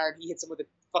tire iron. He hits him with the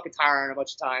fucking tire iron a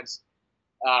bunch of times.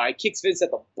 He kicks Vince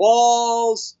at the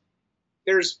balls.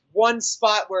 There's one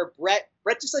spot where Bret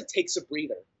just like takes a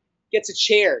breather, gets a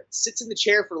chair, sits in the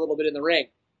chair for a little bit in the ring,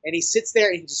 and he sits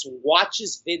there and he just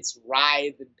watches Vince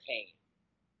writhe in pain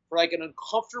for like an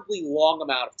uncomfortably long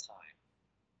amount of time.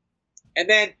 And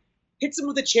then hits him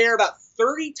with a chair about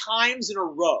 30 times in a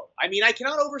row. I mean, I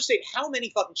cannot overstate how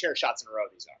many fucking chair shots in a row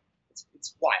these are.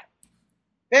 It's wild.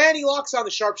 Then he locks on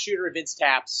the sharpshooter and Vince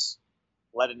taps.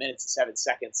 11 minutes and 7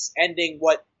 seconds, ending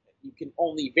what you can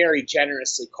only very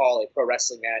generously call a pro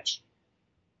wrestling match.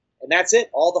 And that's it.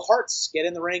 All the Harts get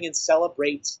in the ring and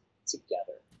celebrate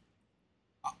together.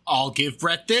 I'll give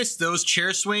Bret this. Those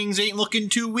chair swings ain't looking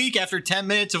too weak after 10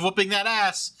 minutes of whooping that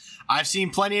ass. I've seen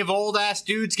plenty of old-ass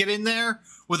dudes get in there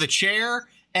with a chair,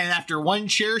 and after one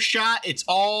chair shot, it's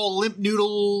all limp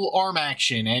noodle arm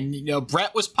action. And,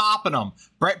 Bret was popping them.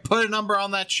 Bret put a number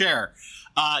on that chair.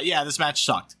 This match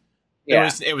sucked.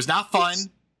 Yeah. It was not fun.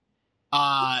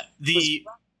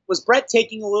 Was Bret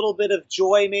taking a little bit of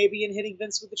joy maybe in hitting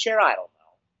Vince with the chair? I don't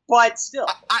know. But still.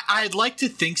 I'd like to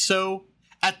think so.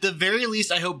 At the very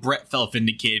least, I hope Bret felt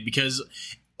vindicated because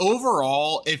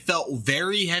overall, it felt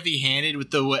very heavy-handed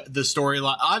with the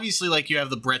storyline. Obviously, like you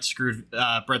have the Bret screwed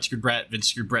Bret, Vince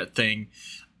screwed Bret thing.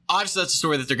 Obviously, that's a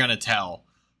story that they're going to tell.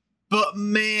 But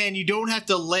man, you don't have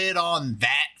to lay it on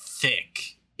that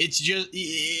thick.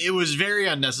 It was very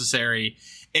unnecessary.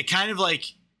 It kind of like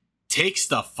takes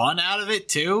the fun out of it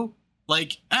too.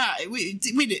 Like,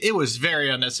 it was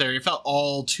very unnecessary. It felt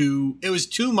it was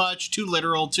too much, too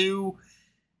literal, too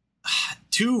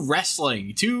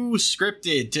wrestling, too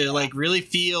scripted to like really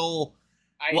feel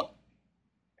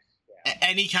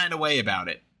any kind of way about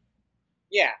it.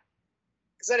 Yeah.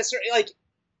 Because at a certain, like,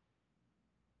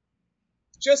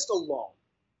 just alone,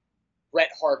 Bret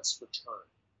Hart's return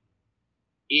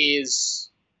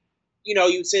is, you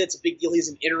would say that's a big deal. He's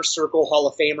an inner circle Hall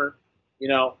of Famer.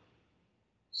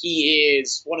 He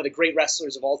is one of the great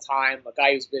wrestlers of all time, a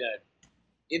guy who's been an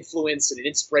influence and an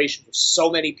inspiration for so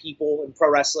many people in pro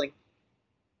wrestling.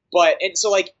 And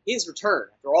so like his return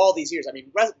after all these years, I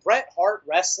mean, Bret Hart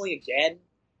wrestling again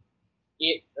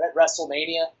at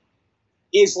WrestleMania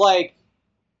is like,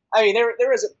 I mean, there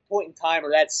was a point in time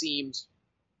where that seemed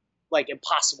like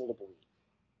impossible to believe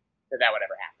that would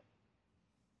ever happen.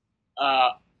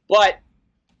 But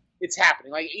it's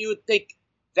happening. Like, you would think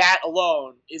that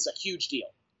alone is a huge deal.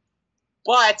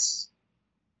 But,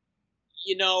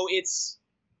 you know,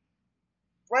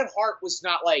 Bret Hart was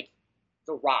not like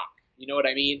The Rock. You know what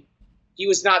I mean? He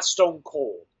was not Stone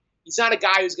Cold. He's not a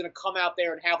guy who's going to come out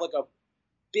there and have like a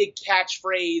big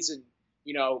catchphrase and,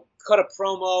 you know, cut a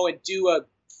promo and do a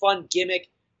fun gimmick.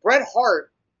 Bret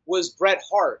Hart was Bret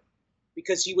Hart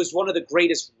because he was one of the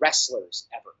greatest wrestlers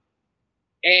ever.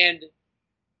 And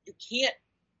you can't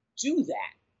do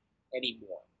that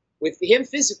anymore. With him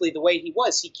physically the way he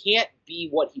was, he can't be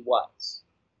what he was.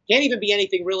 Can't even be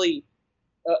anything really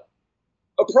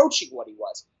approaching what he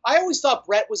was. I always thought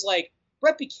Bret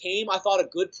became, I thought, a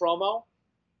good promo,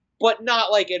 but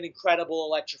not like an incredible,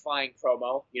 electrifying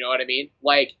promo. You know what I mean?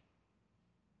 Like,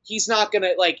 he's not going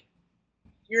to, like,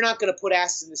 you're not going to put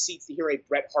asses in the seats to hear a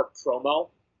Bret Hart promo.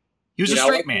 He was a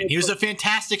straight man. He was a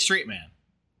fantastic straight man.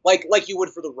 Like you would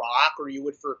for The Rock, or you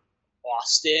would for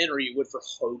Austin, or you would for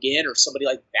Hogan, or somebody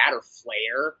like that, or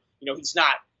Flair. You know, he's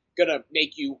not going to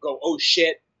make you go, oh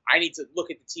shit, I need to look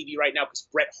at the TV right now because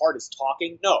Bret Hart is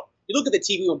talking. No, you look at the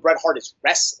TV when Bret Hart is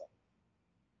wrestling.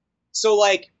 So,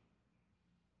 like,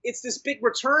 it's this big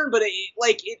return, but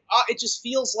it just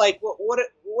feels like, what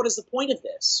is the point of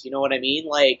this? You know what I mean?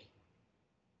 Like,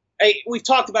 we've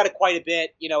talked about it quite a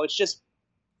bit. You know, it's just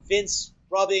Vince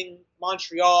rubbing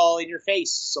Montreal in your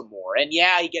face some more. And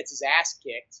yeah, he gets his ass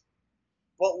kicked.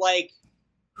 But, like,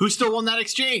 who still won that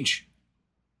exchange?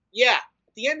 Yeah.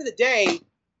 At the end of the day,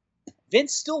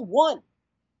 Vince still won.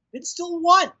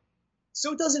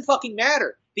 So it doesn't fucking matter.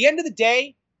 At the end of the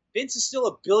day, Vince is still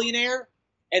a billionaire,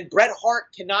 and Bret Hart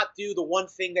cannot do the one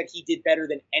thing that he did better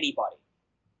than anybody.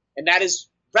 And that is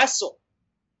wrestle.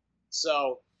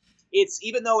 So it's,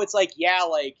 even though it's like, yeah,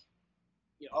 like,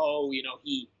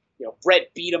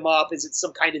 Bret beat him up. Is it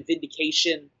some kind of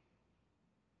vindication?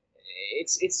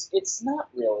 It's not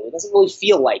really. It doesn't really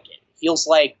feel like it. It feels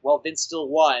like, well, Vince still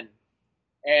won,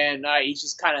 and he's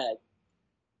just kind of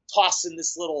tossing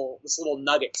this little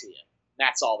nugget to you.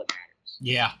 That's all that matters.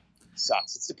 Yeah. It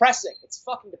sucks. It's depressing. It's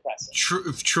fucking depressing.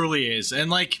 Truly is. And,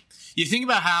 like, you think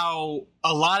about how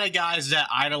a lot of guys that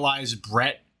idolize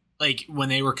Bret, like, when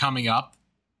they were coming up,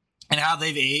 and how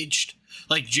they've aged.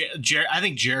 Like, I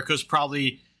think Jericho's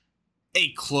probably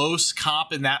a close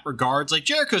comp in that regards. Like,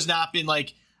 Jericho's not been,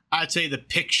 like, I'd say the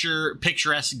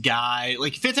picturesque guy,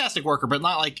 like, fantastic worker, but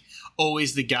not, like,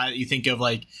 always the guy that you think of,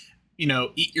 like, you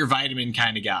know, eat your vitamin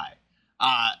kind of guy.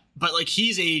 But, like,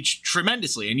 he's aged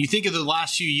tremendously. And you think of the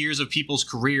last few years of people's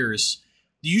careers,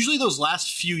 usually those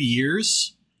last few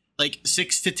years, like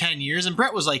 6 to 10 years, and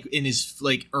Bret was, like, in his,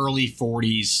 like, early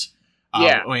 40s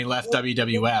when he left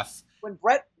WWF. When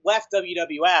Bret left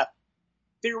WWF,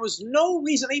 there was no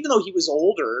reason, even though he was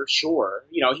older, sure,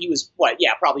 you know, he was,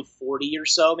 probably 40 or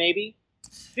so, maybe.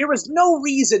 There was no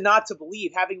reason not to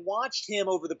believe, having watched him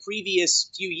over the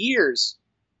previous few years,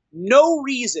 no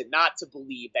reason not to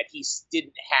believe that he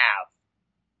didn't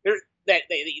have,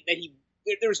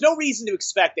 there was no reason to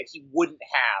expect that he wouldn't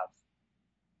have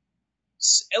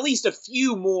at least a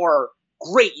few more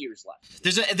great years left.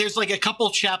 There's like a couple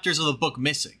chapters of the book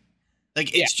missing. Like,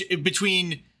 it's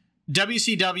between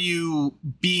WCW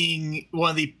being one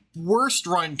of the worst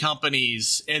run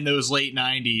companies in those late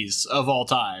 90s of all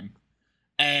time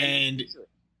and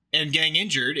getting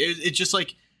injured. It's just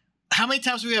like, how many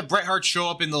times do we have Bret Hart show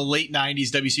up in the late 90s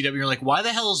WCW? You're like, why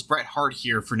the hell is Bret Hart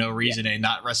here for no reason and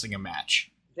not wrestling a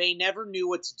match? They never knew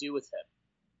what to do with him.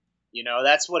 You know,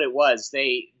 that's what it was.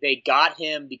 They got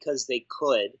him because they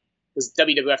could, because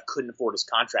WWF couldn't afford his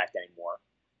contract anymore.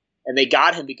 And they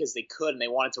got him because they could, and they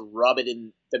wanted to rub it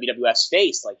in WWF's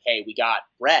face, like, hey, we got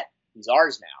Bret. He's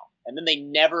ours now. And then they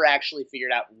never actually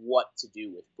figured out what to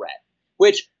do with Bret.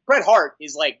 Which, Bret Hart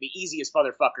is, like, the easiest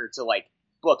motherfucker to, like,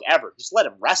 book ever. Just let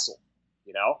him wrestle,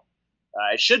 you know?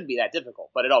 It shouldn't be that difficult,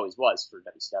 but it always was for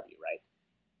WCW, right?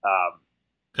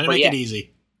 Couldn't make it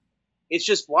easy. It's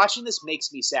just, watching this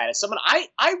makes me sad. As someone,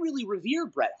 I really revere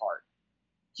Bret Hart.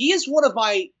 He is one of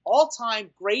my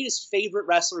all-time greatest favorite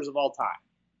wrestlers of all time.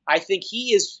 I think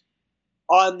he is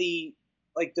on the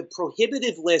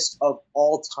prohibitive list of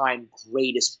all-time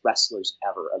greatest wrestlers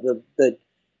ever. The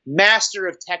master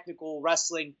of technical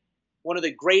wrestling, one of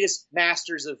the greatest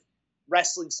masters of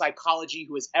wrestling psychology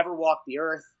who has ever walked the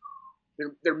earth.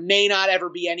 There may not ever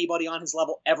be anybody on his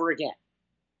level ever again.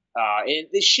 And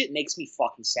this shit makes me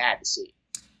fucking sad to see,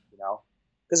 you know?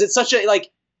 Because it's such a, like,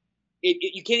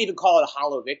 you can't even call it a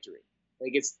hollow victory.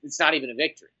 Like, it's not even a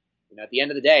victory. You know, at the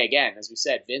end of the day, again, as we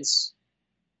said, Vince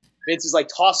is like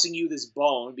tossing you this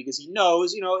bone because he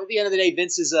knows, you know, at the end of the day,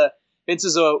 Vince is a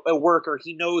worker.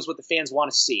 He knows what the fans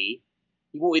want to see.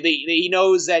 He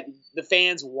knows that the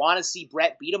fans want to see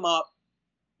Brett beat him up,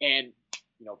 and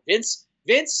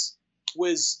Vince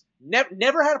was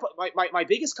never had my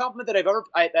biggest compliment that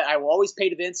I will always pay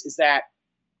to Vince is that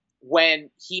when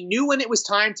he knew when it was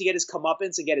time to get his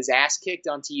comeuppance and get his ass kicked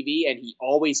on TV, and he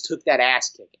always took that ass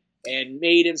kicking and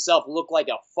made himself look like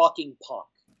a fucking punk.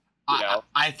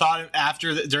 I thought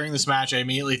during this match, I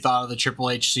immediately thought of the Triple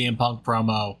H CM Punk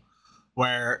promo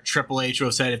where Triple H would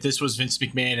have said, if this was Vince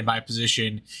McMahon in my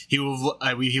position, he will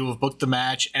have booked the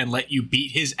match and let you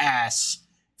beat his ass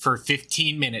for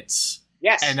 15 minutes.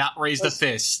 Yes. And not raise the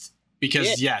fist.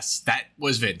 Because, yes, that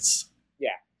was Vince. Yeah.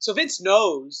 So Vince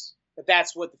knows that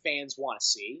that's what the fans want to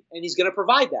see, and he's going to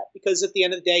provide that. Because at the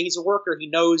end of the day, he's a worker.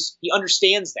 He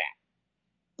understands that.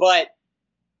 But at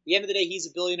the end of the day, he's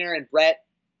a billionaire, and Brett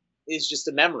is just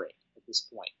a memory at this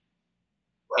point.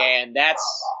 And that's,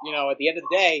 at the end of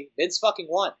the day, Vince fucking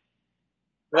won.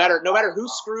 No matter who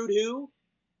screwed who,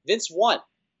 Vince won.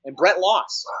 And Brett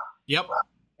lost. Yep.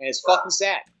 And it's fucking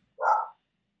sad.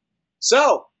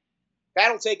 So,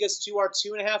 that'll take us to our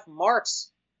 2.5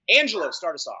 marks. Angelo,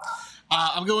 start us off.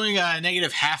 I'm going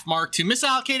negative half mark to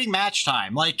misallocating match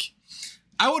time.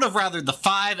 I would have rathered the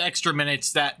 5 extra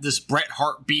minutes that this Bret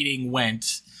Hart beating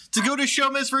went to go to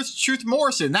Sheamus versus Truth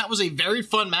Morrison. That was a very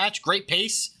fun match, great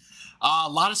pace. A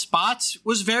lot of spots,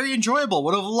 was very enjoyable.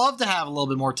 Would have loved to have a little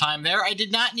bit more time there. I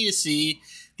did not need to see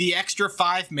the extra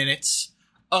 5 minutes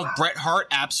of Bret Hart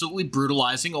absolutely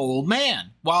brutalizing old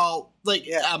man. While,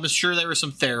 I'm sure there was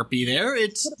some therapy there. Could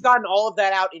have gotten all of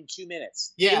that out in 2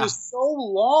 minutes. Yeah. It was so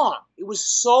long. It was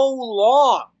so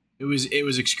long. It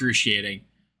was excruciating.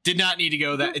 Did not need to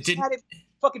go that. It didn't. Had him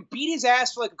fucking beat his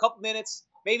ass for a couple minutes.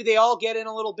 Maybe they all get in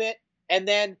a little bit, and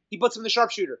then he puts him in the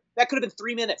sharpshooter. That could have been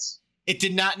 3 minutes. It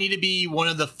did not need to be one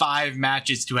of the 5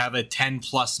 matches to have a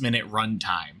 10-plus minute run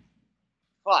time.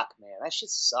 Fuck, man. That shit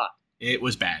sucked. It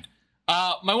was bad.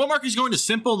 My 1 mark is going to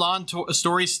simple non-title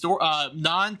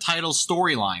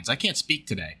storylines. I can't speak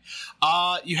today.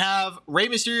 You have Rey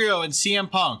Mysterio and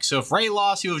CM Punk. So if Rey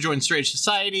lost, he would have joined Straight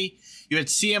Society. You had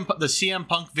the CM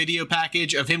Punk video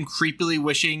package of him creepily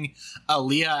wishing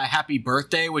Aaliyah a happy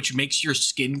birthday, which makes your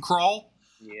skin crawl.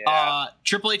 Yeah.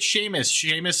 Triple H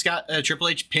Sheamus got Triple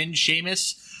H pinned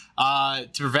Sheamus to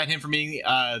prevent him from being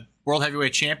World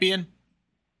Heavyweight Champion.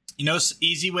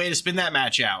 Easy way to spin that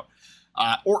match out.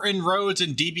 Orton, Rhodes,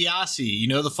 and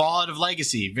DiBiase, the fallout of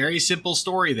Legacy. Very simple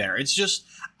story there. It's just,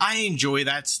 I enjoy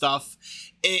that stuff.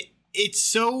 It's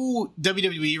so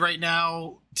WWE right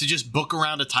now to just book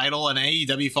around a title, and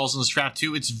AEW falls in this trap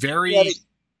too. It's very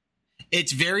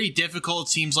difficult, it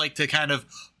seems like, to kind of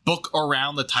book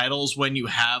around the titles when you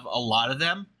have a lot of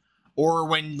them, or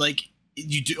when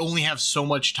you only have so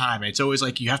much time. It's always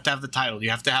you have to have the title, you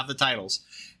have to have the titles.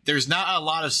 There's not a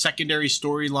lot of secondary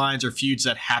storylines or feuds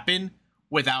that happen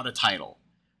without a title,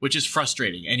 which is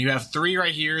frustrating. And you have 3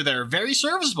 right here that are very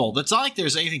serviceable. It's not like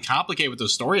there's anything complicated with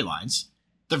those storylines.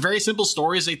 They're very simple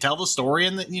stories. They tell the story,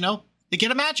 and they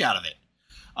get a match out of it.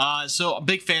 So a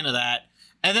big fan of that.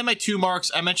 And then my 2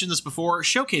 marks, I mentioned this before,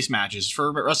 showcase matches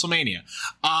for WrestleMania.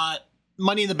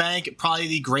 Money in the Bank, probably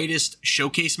the greatest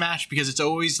showcase match because it's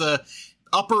always the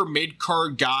upper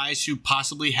mid-card guys who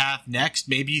possibly have next.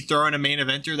 Maybe you throw in a main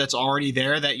eventer that's already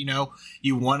there that,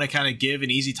 you want to kind of give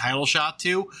an easy title shot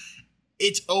to.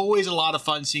 It's always a lot of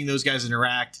fun seeing those guys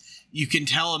interact. You can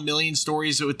tell a million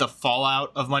stories with the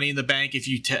fallout of Money in the Bank if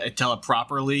you tell it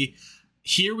properly.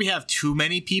 Here we have too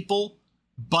many people,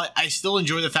 but I still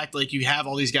enjoy the fact that you have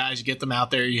all these guys, you get them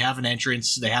out there, you have an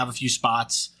entrance, they have a few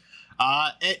spots.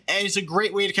 And it's a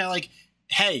great way to kind of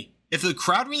hey, if the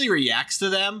crowd really reacts to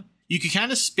them, you can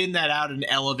kind of spin that out and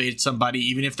elevate somebody,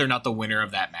 even if they're not the winner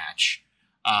of that match.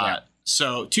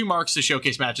 So 2 marks to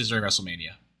showcase matches during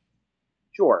WrestleMania.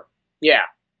 Sure. Yeah.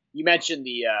 You mentioned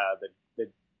the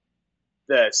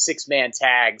 6-man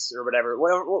tags or whatever.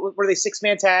 Were they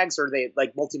 6-man tags or they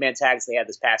multi-man tags they had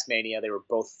this past Mania? They were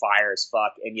both fire as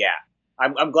fuck. And yeah,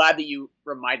 I'm glad that you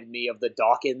reminded me of the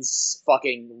Dawkins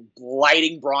fucking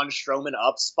lighting Braun Strowman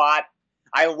up spot.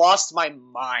 I lost my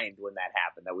mind when that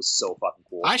happened. That was so fucking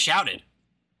cool. I shouted.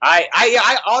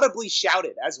 I audibly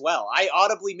shouted as well. I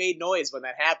audibly made noise when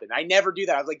that happened. I never do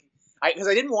that. I was because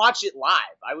I didn't watch it live.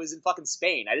 I was in fucking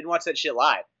Spain. I didn't watch that shit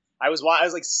live. I was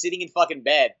sitting in fucking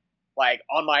bed,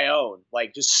 on my own,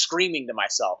 just screaming to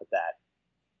myself at that.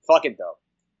 Fucking dope.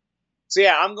 So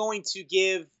yeah, I'm going to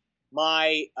give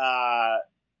my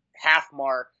half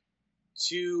mark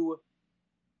to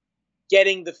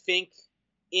getting the Fink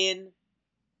in.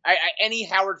 Any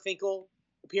Howard Finkel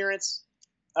appearance.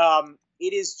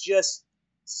 It is just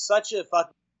such a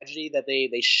fucking tragedy that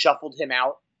they shuffled him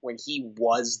out when he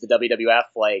was the WWF.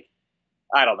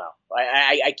 I don't know.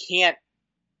 I can't.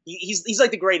 He's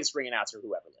like the greatest ring announcer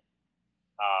who ever lived.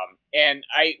 And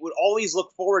I would always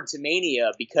look forward to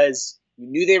Mania because you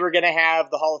knew they were going to have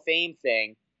the Hall of Fame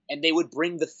thing, and they would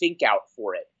bring the Fink out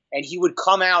for it, and he would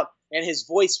come out, and his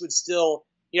voice would still,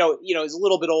 he's a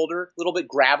little bit older, a little bit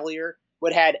gravelier,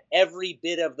 but had every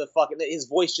bit of the fucking. His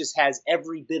voice just has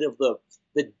every bit of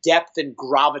the depth and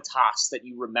gravitas that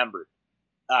you remembered.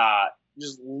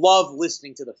 Just love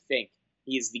listening to the Fink.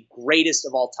 He is the greatest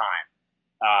of all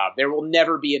time. There will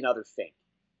never be another Fink.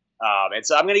 And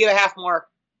so I'm going to give a half mark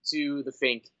to the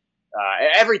Fink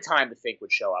every time the Fink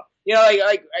would show up.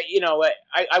 I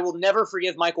will never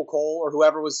forgive Michael Cole or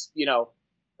whoever was,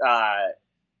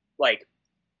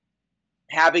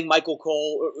 having Michael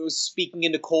Cole was speaking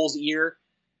into Cole's ear.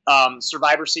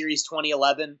 Survivor Series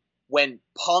 2011 when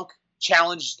Punk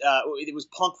challenged, it was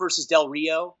Punk versus Del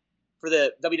Rio for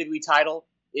the WWE title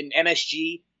in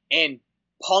MSG, and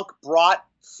Punk brought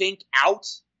Fink out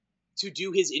to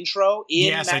do his intro.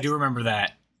 Yes, I do remember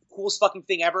that. Coolest fucking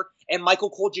thing ever. And Michael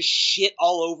Cole just shit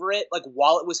all over it, like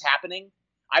while it was happening.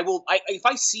 If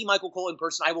I see Michael Cole in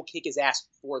person, I will kick his ass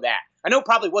for that. I know it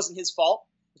probably wasn't his fault.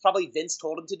 It's probably Vince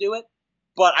told him to do it,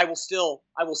 but I will still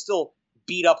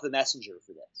beat up the messenger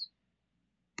for this.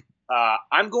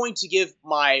 I'm going to give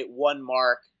my 1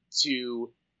 mark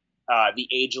to the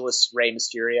ageless Rey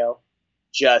Mysterio.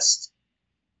 Just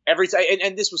every time,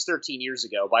 and this was 13 years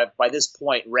ago. By this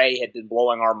point, Rey had been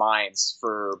blowing our minds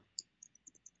for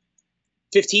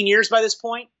 15 years by this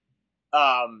point.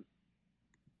 And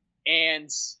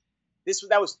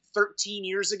that was 13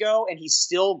 years ago, and he's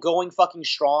still going fucking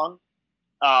strong.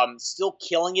 Still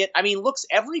killing it. I mean, looks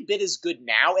every bit as good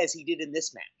now as he did in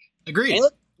this match. Agreed. And he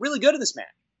looked really good in this match.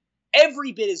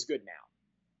 Every bit as good now.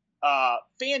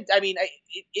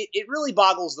 It really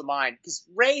boggles the mind because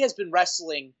Rey has been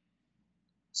wrestling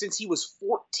since he was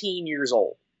 14 years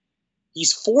old.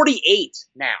 He's 48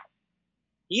 now.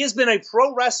 He has been a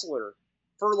pro wrestler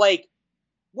for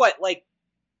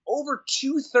over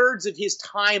 2/3 of his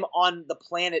time on the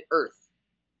planet Earth.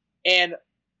 And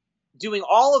doing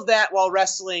all of that while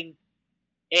wrestling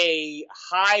a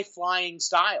high-flying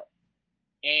style.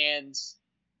 And,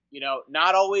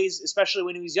 not always, especially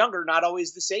when he was younger, not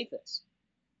always the safest.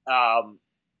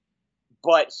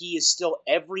 But he is still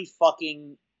every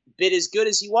fucking bit as good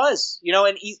as he was.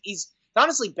 And he's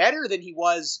honestly better than he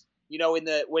was,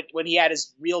 when he had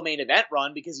his real main event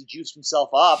run because he juiced himself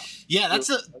up. Yeah,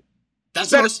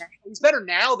 he's better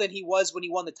now than he was when he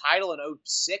won the title in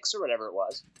 2006 or whatever it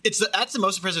was. That's the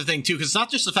most impressive thing too, because it's not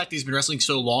just the fact that he's been wrestling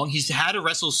so long; he's had to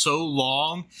wrestle so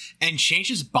long and change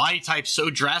his body type so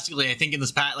drastically. I think in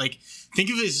this past, think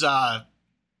of his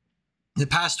the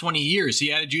past 20 years, he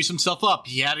had to juice himself up.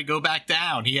 He had to go back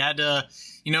down. He had to,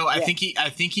 I think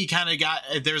he kind of got.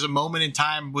 There's a moment in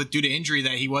time due to injury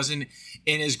that he wasn't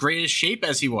in as greatest shape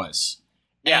as he was.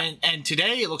 Yeah. And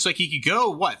today it looks like he could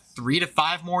go, 3 to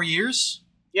 5 more years?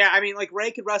 Yeah, I mean,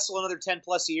 Ray could wrestle another 10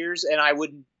 plus years, and I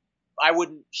wouldn't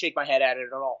shake my head at it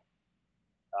at all.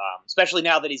 Especially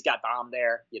now that he's got Dom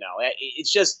there,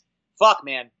 it's just fuck,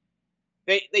 man.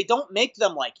 They don't make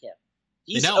them like him.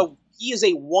 He is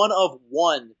a one of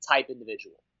one type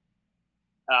individual.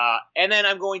 And then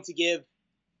I'm going to give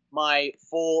my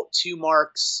full 2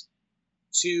 marks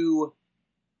to.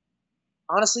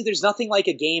 Honestly, there's nothing like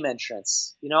a game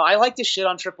entrance. I like to shit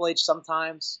on Triple H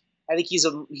sometimes. I think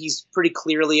he's pretty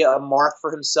clearly a mark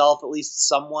for himself, at least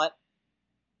somewhat.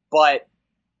 But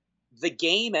the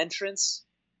game entrance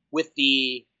with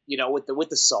the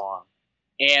song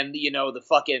and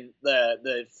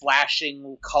the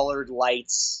flashing colored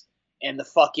lights and the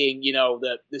fucking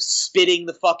the spitting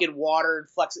the fucking water and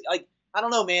flexing, I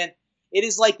don't know, man. It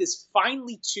is like this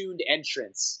finely tuned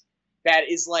entrance that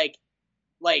is like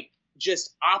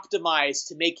just optimized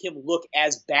to make him look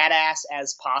as badass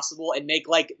as possible and make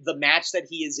the match that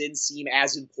he is in seem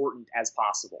as important as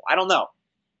possible. I don't know.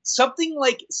 Something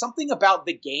about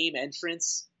the game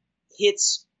entrance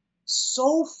hits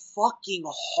so fucking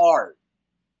hard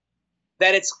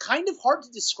that it's kind of hard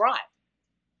to describe.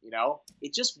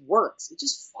 It just works. It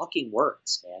just fucking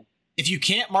works, man. If you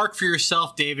can't mark for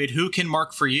yourself, David, who can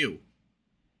mark for you?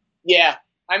 Yeah.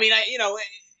 I mean,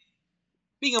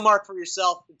 being a mark for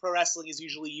yourself in pro wrestling is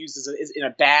usually used in a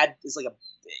bad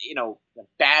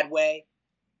way,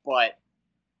 but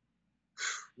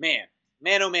man,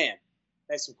 oh man,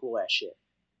 that's some cool ass shit.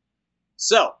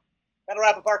 So that'll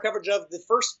wrap up our coverage of the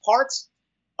first part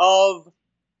of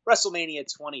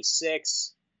WrestleMania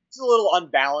 26. It's a little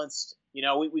unbalanced.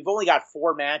 We've only got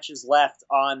 4 matches left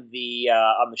on the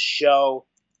show,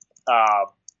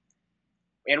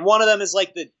 and one of them is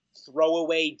the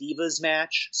throwaway Divas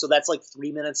match, so that's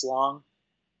 3 minutes long.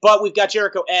 But we've got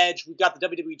Jericho Edge. We've got the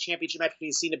WWE Championship match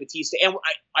between Cena and Batista. And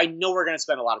I know we're going to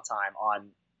spend a lot of time on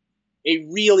a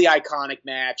really iconic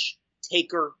match,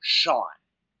 Taker Shawn.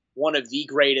 One of the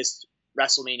greatest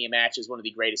WrestleMania matches, one of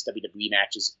the greatest WWE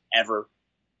matches ever.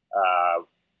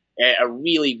 A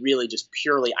really, really just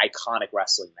purely iconic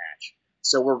wrestling match.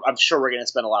 So I'm sure we're going to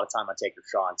spend a lot of time on Taker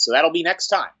Shawn. So that'll be next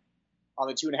time on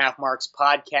the 2.5 Marks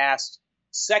podcast,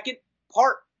 second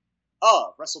part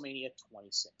of WrestleMania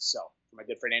 26. So for my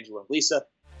good friend Angelo and Lisa,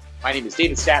 my name is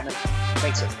David Statman.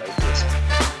 Thanks everybody for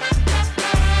listening.